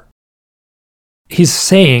once were. He's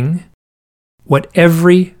saying what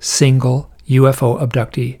every single UFO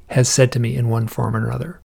abductee has said to me in one form or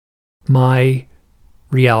another. My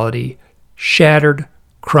reality shattered,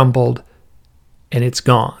 crumbled, and it's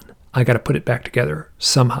gone. I got to put it back together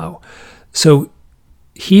somehow. So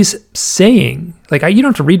he's saying, you don't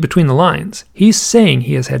have to read between the lines. He's saying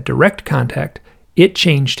he has had direct contact. It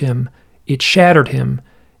changed him. It shattered him.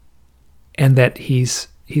 And that he's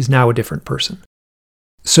now a different person.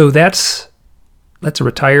 So that's a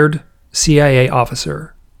retired CIA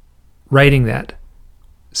officer writing that,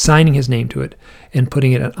 signing his name to it, and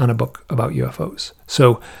putting it on a book about UFOs.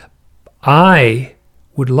 So I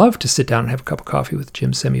would love to sit down and have a cup of coffee with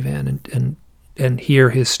Jim Semivan and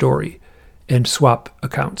hear his story and swap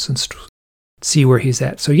accounts and see where he's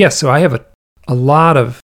at. So yes, so I have a lot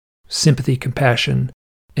of sympathy, compassion,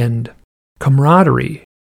 and camaraderie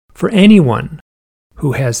for anyone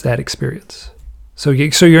who has that experience. So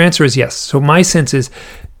your answer is yes. So my sense is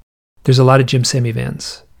there's a lot of Jim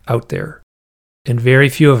Semivans out there, and very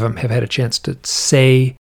few of them have had a chance to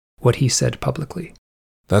say what he said publicly.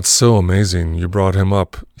 That's so amazing. You brought him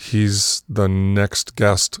up. He's the next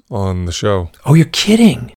guest on the show. Oh, you're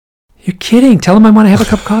kidding. You're kidding. Tell him I want to have a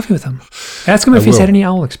cup of coffee with him. Ask him if he's had any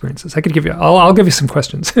owl experiences. I'll give you some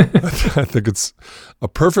questions. I think it's a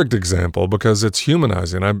perfect example because it's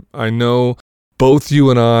humanizing. I know both you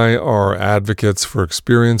and I are advocates for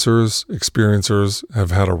experiencers. Experiencers have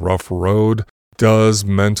had a rough road. Does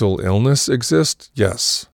mental illness exist?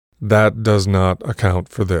 Yes. That does not account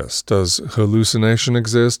for this. Does hallucination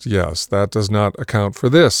exist? Yes. That does not account for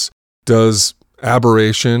this. Does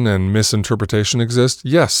aberration and misinterpretation exist?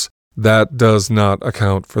 Yes. That does not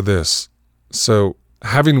account for this. So,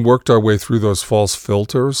 having worked our way through those false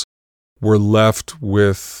filters, we're left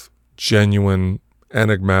with genuine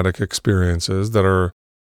enigmatic experiences that are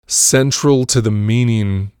central to the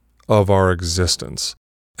meaning of our existence.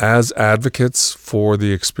 As advocates for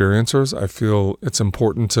the experiencers, I feel it's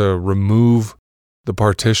important to remove the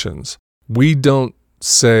partitions. We don't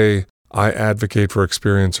say, I advocate for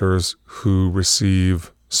experiencers who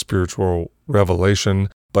receive spiritual revelation,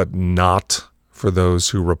 but not for those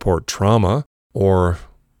who report trauma, or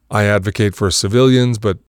I advocate for civilians,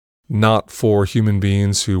 but not for human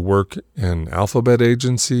beings who work in alphabet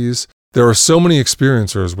agencies. There are so many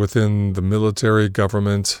experiencers within the military,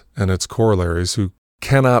 government, and its corollaries who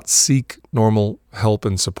cannot seek normal help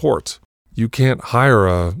and support. you can't hire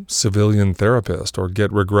a civilian therapist or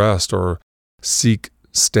get regressed or seek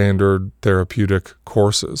standard therapeutic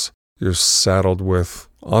courses. You're saddled with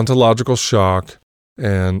ontological shock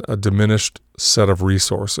and a diminished set of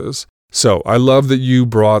resources. So I love that you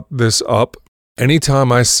brought this up.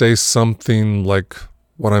 Anytime I say something like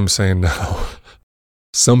what I'm saying now,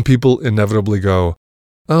 some people inevitably go,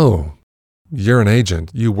 oh, you're an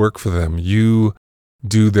agent. You work for them. You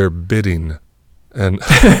do their bidding. And,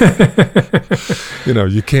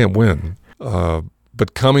 you can't win.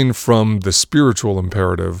 But coming from the spiritual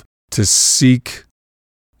imperative to seek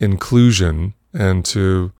inclusion and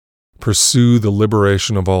to pursue the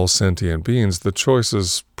liberation of all sentient beings, the choice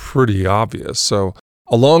is pretty obvious. So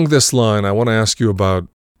along this line, I want to ask you about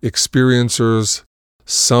experiencers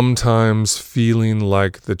sometimes feeling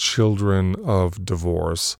like the children of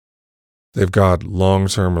divorce. They've got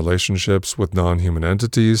long-term relationships with non-human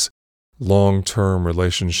entities, long-term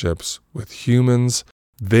relationships with humans.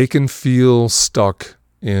 They can feel stuck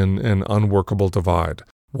in an unworkable divide.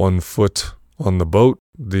 One foot on the boat,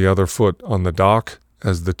 the other foot on the dock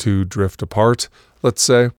as the two drift apart, let's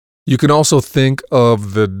say. You can also think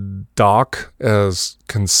of the dock as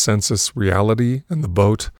consensus reality and the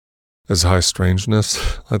boat as high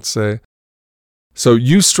strangeness, let's say. So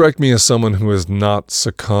you strike me as someone who has not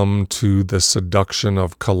succumbed to the seduction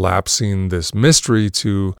of collapsing this mystery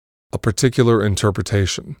to a particular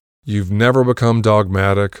interpretation. You've never become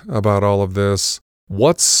dogmatic about all of this.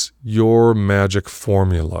 What's your magic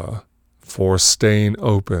formula for staying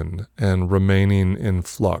open and remaining in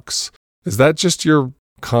flux? Is that just your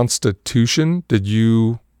constitution? Did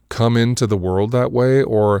you come into the world that way?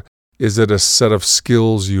 Or is it a set of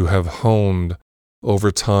skills you have honed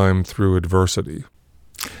over time through adversity?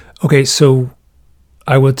 Okay, so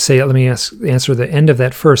I would say, let me answer the end of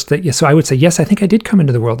that first. So I would say, yes, I think I did come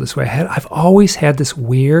into the world this way. I've always had this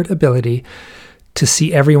weird ability to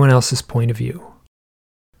see everyone else's point of view.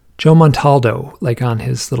 Joe Montaldo, like on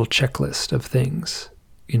his little checklist of things,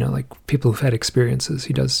 like people who've had experiences,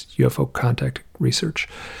 he does UFO contact research.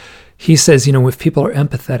 He says, if people are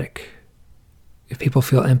empathetic, if people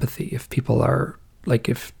feel empathy, if people are like,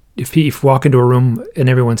 if you walk into a room and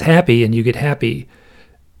everyone's happy and you get happy,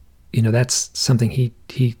 that's something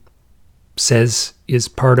he says is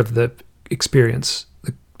part of the experience.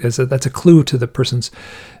 That's a clue to the person's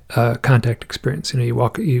contact experience.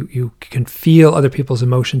 You can feel other people's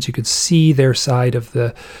emotions. You can see their side of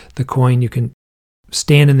the coin. You can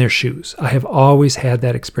stand in their shoes. I have always had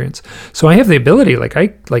that experience. So I have the ability,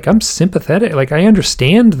 I'm sympathetic. I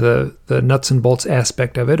understand the nuts and bolts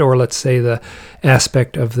aspect of it, or let's say the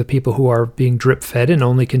aspect of the people who are being drip fed and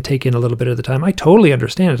only can take in a little bit at a time. I totally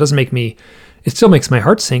understand. It still makes my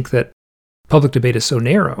heart sink that public debate is so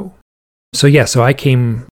narrow. So I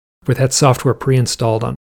came with that software pre-installed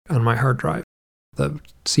on my hard drive,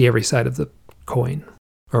 see every side of the coin,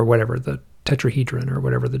 or whatever, the tetrahedron, or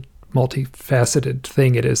whatever the multifaceted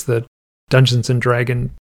thing it is, the Dungeons and Dragon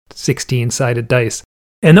 16-sided dice.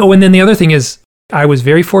 And then the other thing is, I was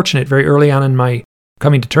very fortunate very early on in my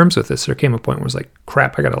coming to terms with this. There came a point where I was like,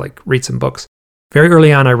 crap, I got to read some books. Very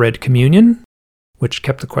early on, I read Communion, which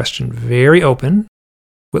kept the question very open.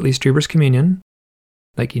 Whitley Strieber's Communion.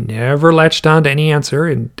 He never latched on to any answer,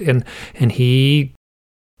 and he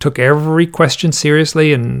took every question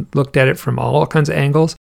seriously and looked at it from all kinds of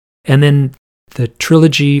angles. And then the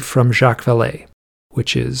trilogy from Jacques Vallée,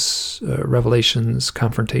 which is Revelations,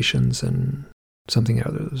 Confrontations, and something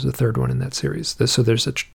other. There's a third one in that series. So there's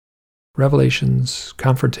Revelations,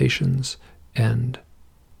 Confrontations, and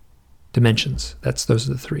Dimensions. Those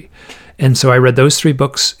are the three. And so I read those three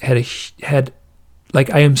books. I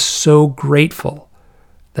am so grateful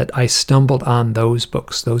that I stumbled on those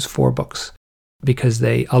books, those 4 books, because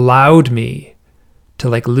they allowed me to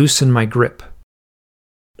loosen my grip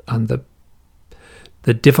on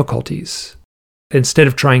the difficulties. Instead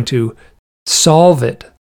of trying to solve it,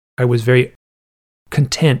 I was very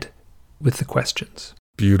content with the questions.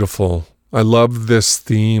 Beautiful. I love this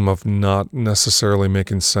theme of not necessarily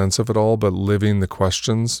making sense of it all, but living the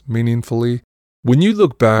questions meaningfully. When you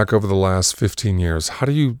look back over the last 15 years, how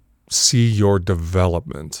do you see your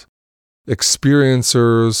development?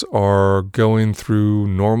 Experiencers are going through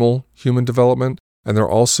normal human development, and they're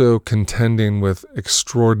also contending with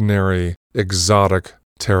extraordinary, exotic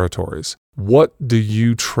territories. What do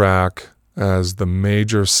you track as the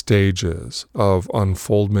major stages of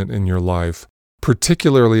unfoldment in your life,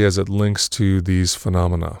 particularly as it links to these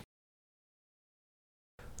phenomena?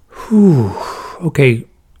 Okay.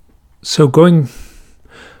 So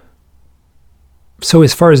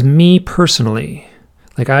as far as me personally,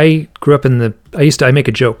 I grew up I make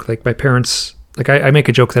a joke, my parents, Like I make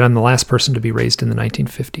a joke that I'm the last person to be raised in the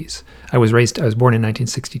 1950s. I was born in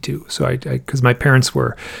 1962. So because my parents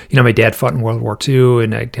were, my dad fought in World War II,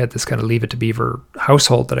 and I had this kind of Leave It to Beaver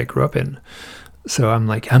household that I grew up in. So I'm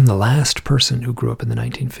the last person who grew up in the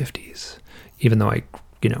 1950s, even though I,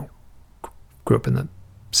 grew up in the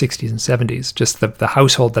 60s and 70s. Just the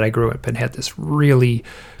household that I grew up in had this really,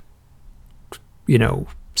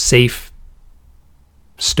 safe,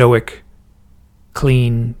 stoic,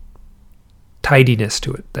 clean tidiness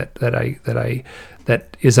to it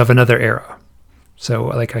that is of another era. So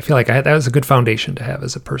like I feel like that was a good foundation to have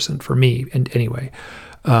as a person for me. And anyway,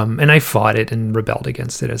 and I fought it and rebelled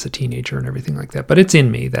against it as a teenager and everything like that. But it's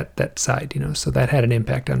in me, that side, so that had an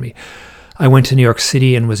impact on me. I went to New York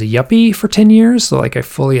City and was a yuppie for 10 years. So like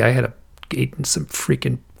I had ate in some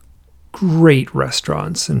freaking great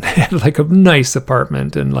restaurants and had like a nice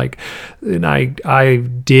apartment, and I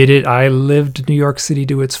did it. I lived New York City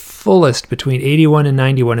to its fullest between 81 and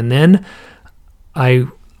 91. And then I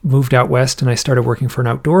moved out west and I started working for an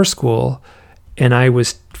outdoor school, and I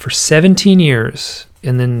was for 17 years.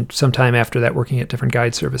 And then sometime after that, working at different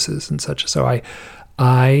guide services and such. So I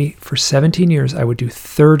for 17 years, I would do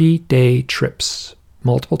 30-day trips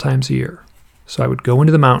multiple times a year. So I would go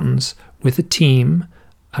into the mountains with a team.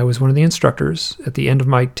 I was one of the instructors. At the end of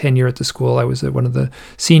my tenure at the school, I was one of the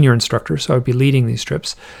senior instructors, so I would be leading these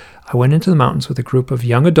trips. I went into the mountains with a group of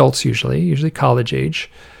young adults, usually college age,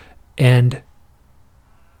 and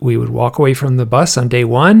we would walk away from the bus on day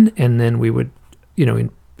one, and then we would,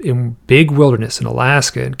 in big wilderness in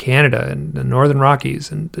Alaska and Canada and the Northern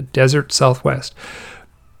Rockies and the desert Southwest,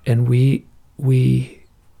 and we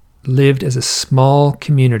lived as a small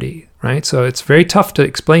community. Right? So it's very tough to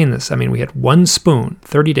explain this. I mean, we had one spoon,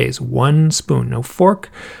 30 days, one spoon, no fork,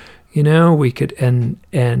 we could,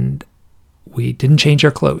 and we didn't change our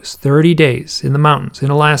clothes. 30 days in the mountains, in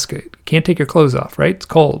Alaska. You can't take your clothes off, right? It's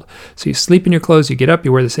cold. So you sleep in your clothes, you get up,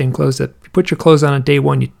 you wear the same clothes that you put your clothes on day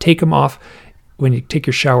one, you take them off when you take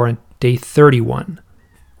your shower on day 31,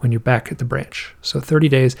 when you're back at the branch. So 30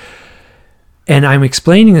 days. And I'm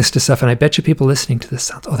explaining this to stuff, and I bet you people listening to this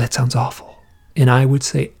that sounds awful. And I would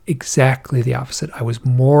say exactly the opposite. I was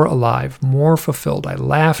more alive, more fulfilled. I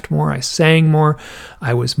laughed more. I sang more.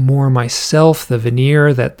 I was more myself. The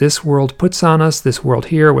veneer that this world puts on us, this world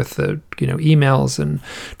here with the emails and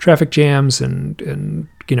traffic jams and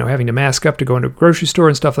having to mask up to go into a grocery store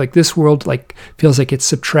and stuff, like this world feels like it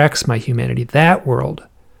subtracts my humanity. That world,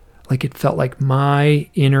 it felt like my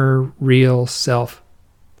inner real self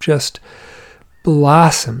just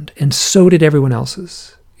blossomed, and so did everyone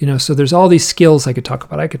else's. So there's all these skills I could talk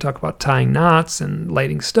about. I could talk about tying knots and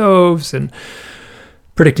lighting stoves and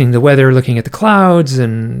predicting the weather, looking at the clouds,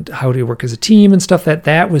 and how to work as a team and stuff.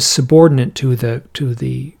 That was subordinate to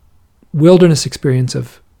the wilderness experience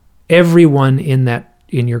of everyone in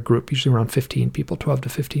your group, usually around 15 people, 12 to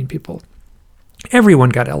 15 people. Everyone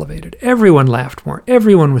got elevated. Everyone laughed more.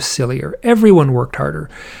 Everyone was sillier. Everyone worked harder.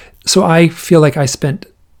 So I feel like I spent,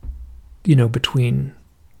 between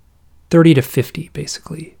 30 to 50,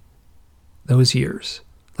 basically, those years,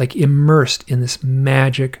 immersed in this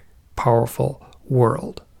magic, powerful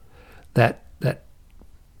world that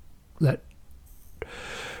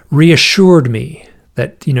reassured me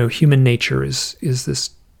that, human nature is this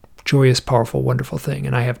joyous, powerful, wonderful thing.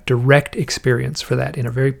 And I have direct experience for that in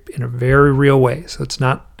a very real way. So it's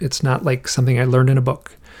not like something I learned in a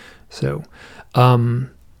book. So, and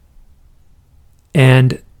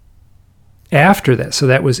after that, so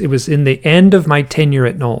it was in the end of my tenure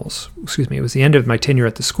at Knowles. It was the end of my tenure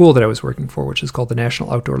at the school that I was working for, which is called the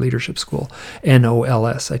National Outdoor Leadership School,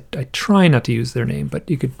 NOLS. I try not to use their name, but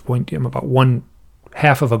you could point. I'm about one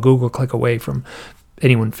half of a Google click away from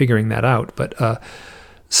anyone figuring that out. But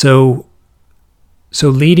so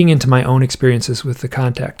leading into my own experiences with the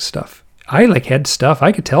contact stuff, I had stuff.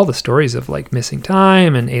 I could tell the stories of missing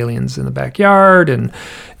time and aliens in the backyard and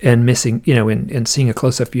missing, and seeing a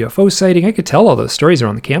close-up UFO sighting. I could tell all those stories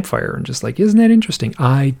around the campfire and just isn't that interesting?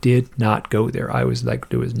 I did not go there. I was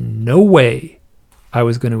there was no way I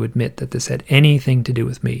was going to admit that this had anything to do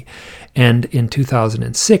with me. And in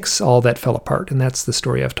 2006, all that fell apart. And that's the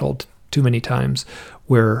story I've told too many times,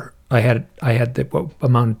 where I had what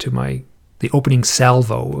amounted to the opening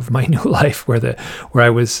salvo of my new life, where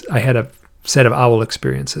I had a set of owl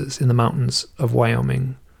experiences in the mountains of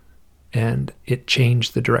Wyoming, and it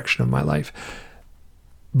changed the direction of my life.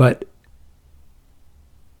 But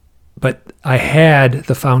I had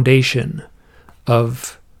the foundation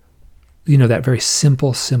of, that very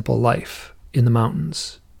simple life in the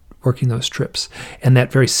mountains, working those trips. And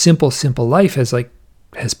that very simple life has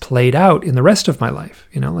has played out in the rest of my life.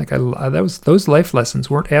 Like those life lessons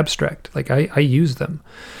weren't abstract. Like I use them.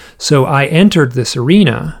 So I entered this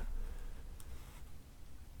arena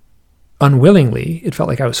unwillingly. It felt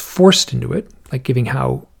like I was forced into it, like giving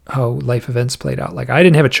how life events played out. Like I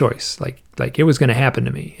didn't have a choice. Like it was going to happen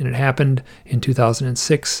to me, and it happened in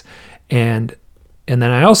 2006. And then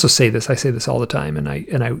I also say this all the time, and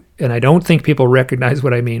I don't think people recognize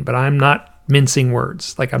what I mean, but I'm not mincing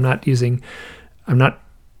words. Like I'm not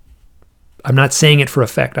saying it for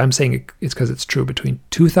effect. I'm saying it's because it's true. Between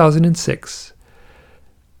 2006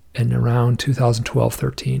 and around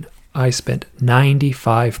 2012-13, I spent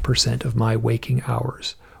 95% of my waking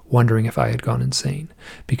hours wondering if I had gone insane,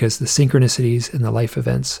 because the synchronicities and the life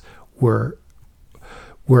events were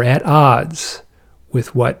at odds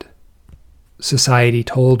with what society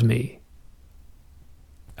told me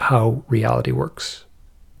how reality works.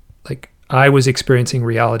 Like I was experiencing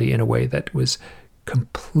reality in a way that was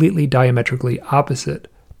completely diametrically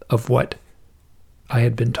opposite of what I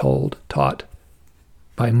had been taught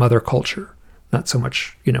by mother culture. Not so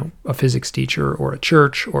much, a physics teacher or a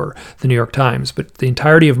church or the New York Times, but the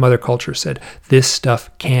entirety of mother culture said, this stuff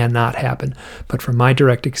cannot happen. But from my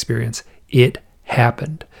direct experience, it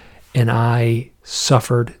happened. And I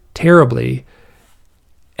suffered terribly.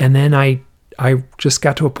 And then I just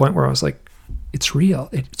got to a point where I was like, it's real.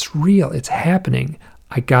 It's real. It's happening.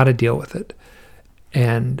 I got to deal with it.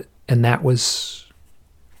 And that was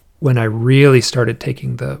when I really started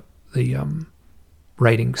taking the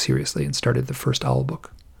writing seriously and started the first owl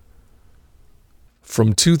book.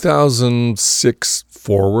 From 2006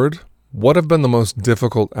 forward, what have been the most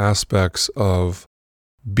difficult aspects of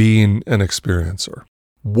being an experiencer?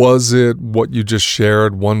 Was it what you just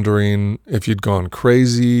shared, wondering if you'd gone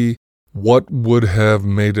crazy? What would have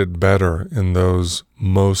made it better in those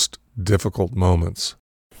most difficult moments?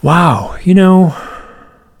 Wow,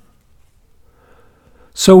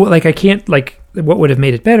 so what would have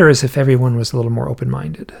made it better is if everyone was a little more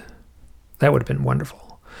open-minded. That would have been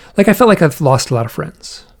wonderful. Like I felt like I've lost a lot of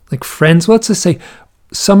friends. Like friends, let's just say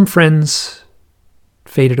some friends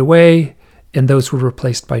faded away and those were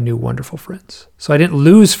replaced by new wonderful friends. So I didn't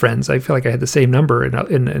lose friends. I feel like I had the same number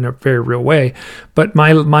in a very real way, but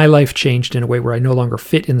my life changed in a way where I no longer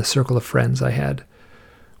fit in the circle of friends I had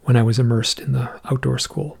when I was immersed in the outdoor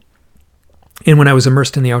school. And when I was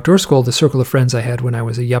immersed in the outdoor school, the circle of friends I had when I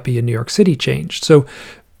was a yuppie in New York City changed. So,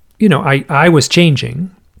 I was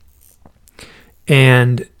changing.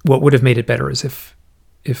 And what would have made it better is if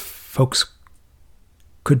folks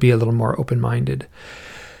could be a little more open-minded,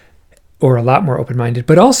 or a lot more open-minded.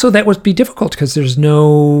 But also that would be difficult because there's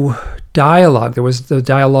no dialogue. The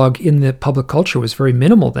dialogue in the public culture was very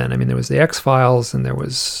minimal then. I mean, there was the X-Files and there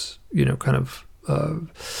was, kind of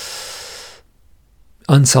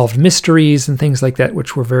unsolved mysteries and things like that,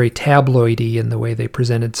 which were very tabloidy in the way they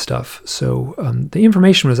presented stuff. So the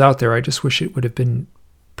information was out there. I just wish it would have been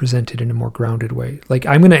presented in a more grounded way. Like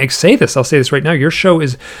I'm going to say this, I'll say this right now. Your show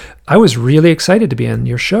I was really excited to be on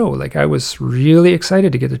your show. Like I was really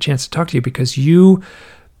excited to get a chance to talk to you because you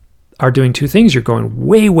are doing two things. You're going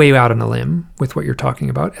way, way out on a limb with what you're talking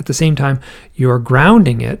about. At the same time, you're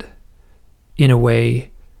grounding it in a way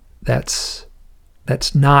that's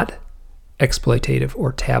not exploitative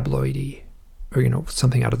or tabloidy or,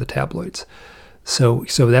 something out of the tabloids. So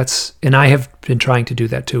that's, and I have been trying to do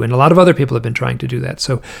that too. And a lot of other people have been trying to do that.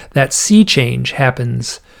 So that sea change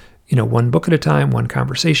happens, one book at a time, one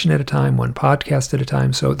conversation at a time, one podcast at a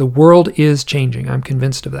time. So the world is changing. I'm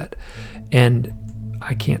convinced of that. And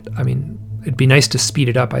it'd be nice to speed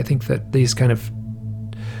it up. I think that these kind of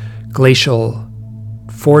glacial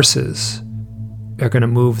forces are going to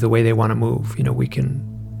move the way they want to move. We can,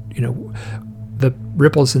 the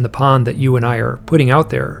ripples in the pond that you and I are putting out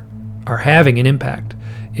there are having an impact.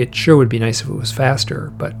 It sure would be nice if it was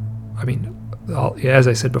faster, but as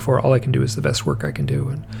I said before, all I can do is the best work I can do,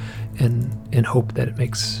 and hope that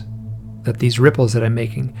that these ripples that I'm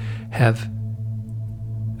making are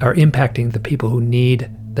impacting the people who need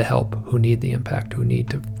the help, who need the impact, who need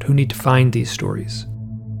to find these stories.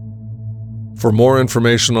 For more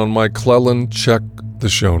information on Mike Clelland, check the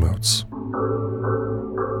show notes.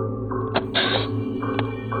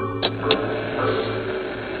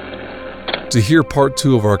 To hear part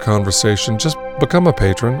 2 of our conversation, just become a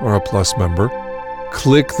patron or a Plus member.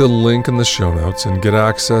 Click the link in the show notes and get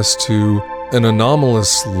access to an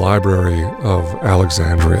anomalous library of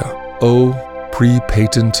Alexandria.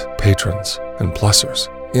 Pre-patent patrons and Plussers.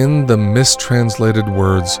 In the mistranslated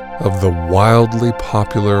words of the wildly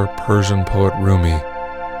popular Persian poet Rumi,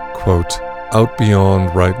 quote, "Out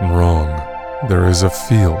beyond right and wrong, there is a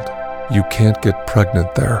field. You can't get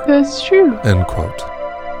pregnant there." That's true. End quote.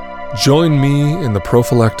 Join me in the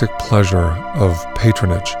prophylactic pleasure of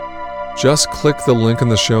patronage. Just click the link in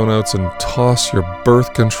the show notes and toss your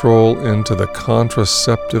birth control into the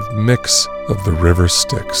contraceptive mix of the river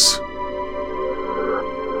Styx.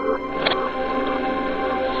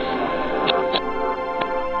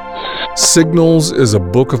 Signals is a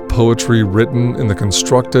book of poetry written in the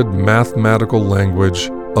constructed mathematical language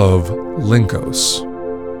of Linkos.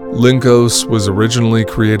 Linkos was originally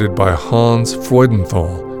created by Hans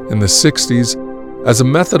Freudenthal in the 60s as a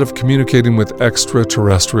method of communicating with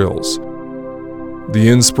extraterrestrials. The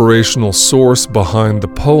inspirational source behind the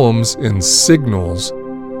poems in Signals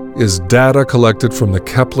is data collected from the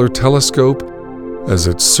Kepler telescope as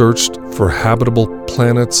it searched for habitable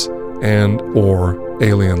planets and/or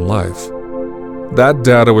alien life. That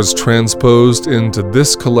data was transposed into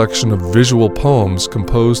this collection of visual poems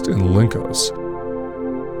composed in Linkos,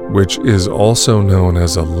 which is also known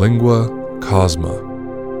as a lingua cosma.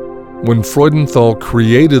 When Freudenthal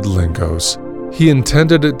created Linkos, he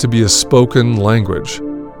intended it to be a spoken language,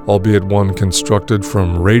 albeit one constructed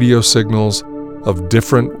from radio signals of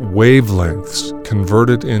different wavelengths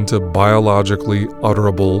converted into biologically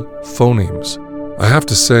utterable phonemes. I have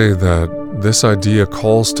to say that this idea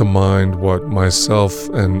calls to mind what myself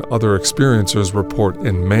and other experiencers report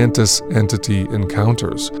in mantis entity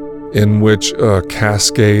encounters, in which a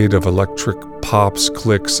cascade of electric pops,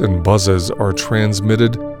 clicks, and buzzes are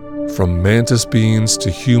transmitted from mantis beings to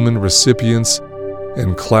human recipients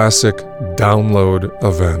in classic download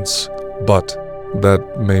events, but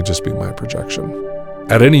that may just be my projection.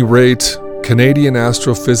 At any rate, Canadian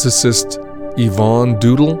astrophysicist Yvonne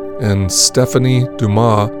Doodle and Stephanie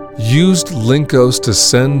Dumas used Linkos to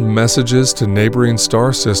send messages to neighboring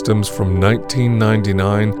star systems from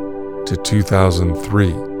 1999 to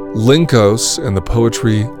 2003. Linkos and the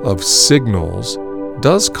poetry of Signals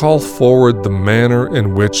does call forward the manner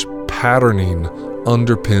in which patterning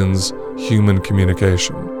underpins human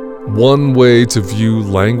communication. One way to view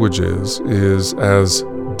languages is as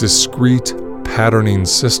discrete patterning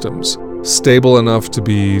systems, stable enough to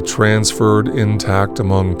be transferred intact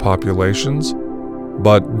among populations,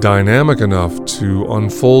 but dynamic enough to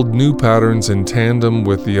unfold new patterns in tandem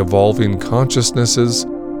with the evolving consciousnesses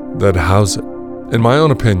that house it. In my own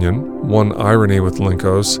opinion, one irony with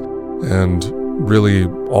Linkos, and really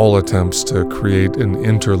all attempts to create an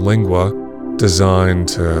interlingua designed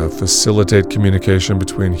to facilitate communication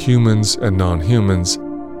between humans and non-humans,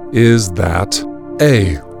 is that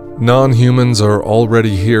A. Non-humans are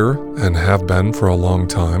already here and have been for a long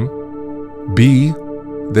time. B.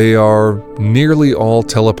 They are nearly all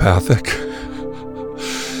telepathic.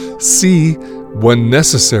 C. When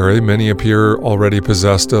necessary, many appear already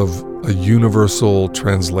possessed of a universal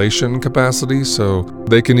translation capacity, so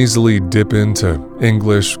they can easily dip into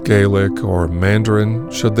English, Gaelic, or Mandarin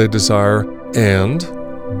should they desire. And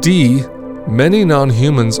D. Many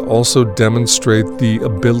non-humans also demonstrate the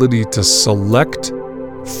ability to select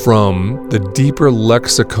from the deeper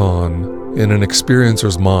lexicon in an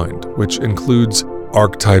experiencer's mind, which includes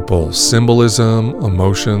archetypal symbolism,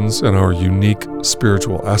 emotions, and our unique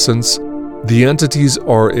spiritual essence. The entities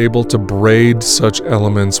are able to braid such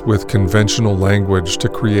elements with conventional language to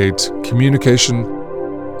create communication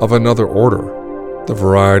of another order. The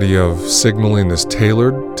variety of signaling is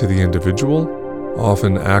tailored to the individual,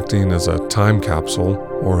 often acting as a time capsule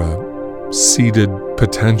or a seeded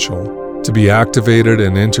potential to be activated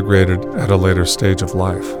and integrated at a later stage of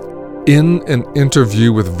life. In an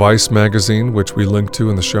interview with Vice magazine, which we link to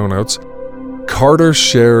in the show notes, Carter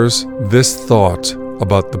shares this thought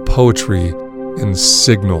about the poetry in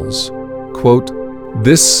Signals. Quote,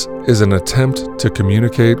 "This is an attempt to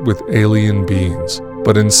communicate with alien beings,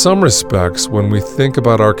 but in some respects, when we think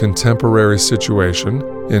about our contemporary situation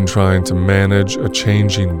in trying to manage a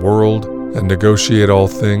changing world and negotiate all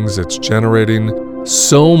things it's generating,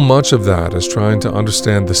 so much of that is trying to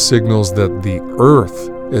understand the signals that the Earth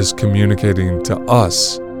is communicating to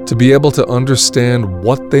us, to be able to understand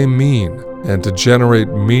what they mean and to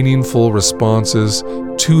generate meaningful responses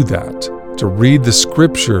to that, to read the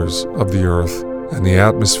scriptures of the Earth and the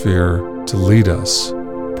atmosphere to lead us,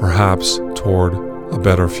 perhaps toward a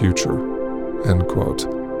better future." End quote.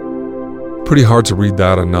 Pretty hard to read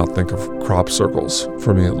that and not think of crop circles,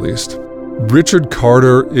 for me at least. Richard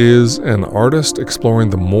Carter is an artist exploring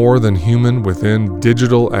the more than human within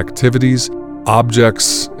digital activities,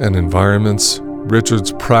 objects, and environments.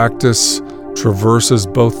 Richard's practice traverses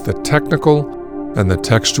both the technical and the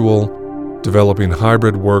textual, developing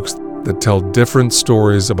hybrid works that tell different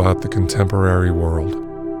stories about the contemporary world.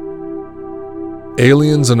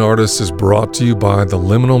 Aliens and Artists is brought to you by the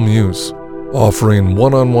Liminal Muse. offering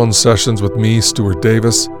one-on-one sessions with me, Stuart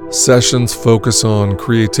Davis. Sessions focus on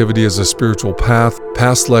creativity as a spiritual path,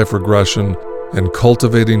 past life regression, and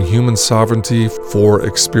cultivating human sovereignty for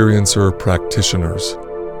experiencer practitioners.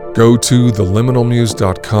 Go to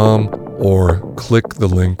theliminalmuse.com or click the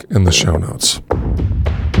link in the show notes.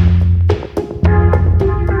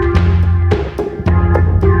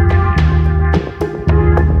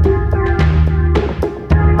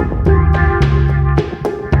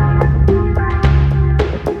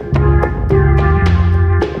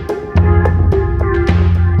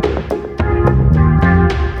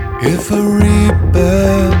 If a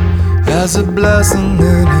reaper has a blessing,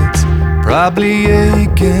 then it's probably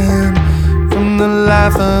aching from the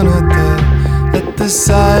laughing at the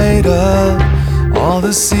sight of all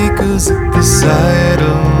the seekers, at the sight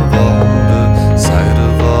of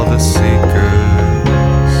all the seekers,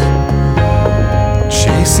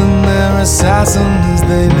 chasing their assassin as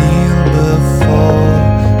they kneel before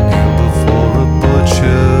a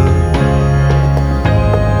butcher,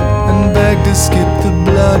 and beg to skip the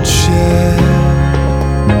bloodshed.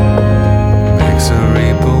 Makes a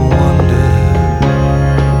reaper wonder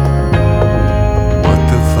what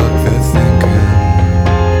the fuck they're thinking.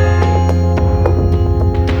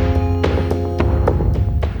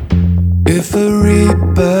 If a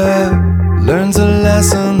reaper learns a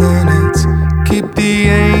lesson, then it's keep the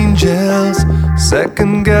angels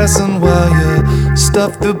second guessing while you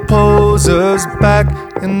stuff the posers back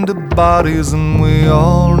into bodies. And we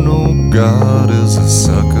all know God is a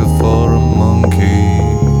sucker for a monkey.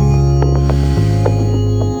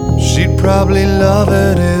 She'd probably love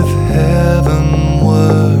it if heaven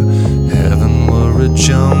were a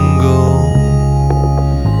jungle.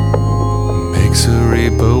 Makes a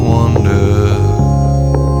reaper wonder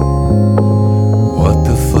what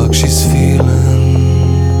the fuck she's feeling.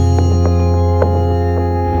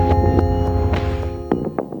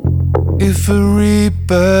 If a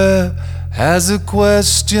reaper has a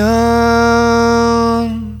question,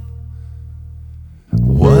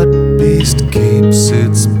 what beast keeps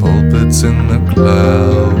its pulpits in the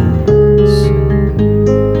clouds?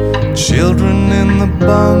 Children in the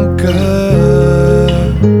bunker.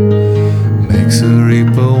 Makes a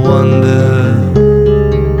reaper wonder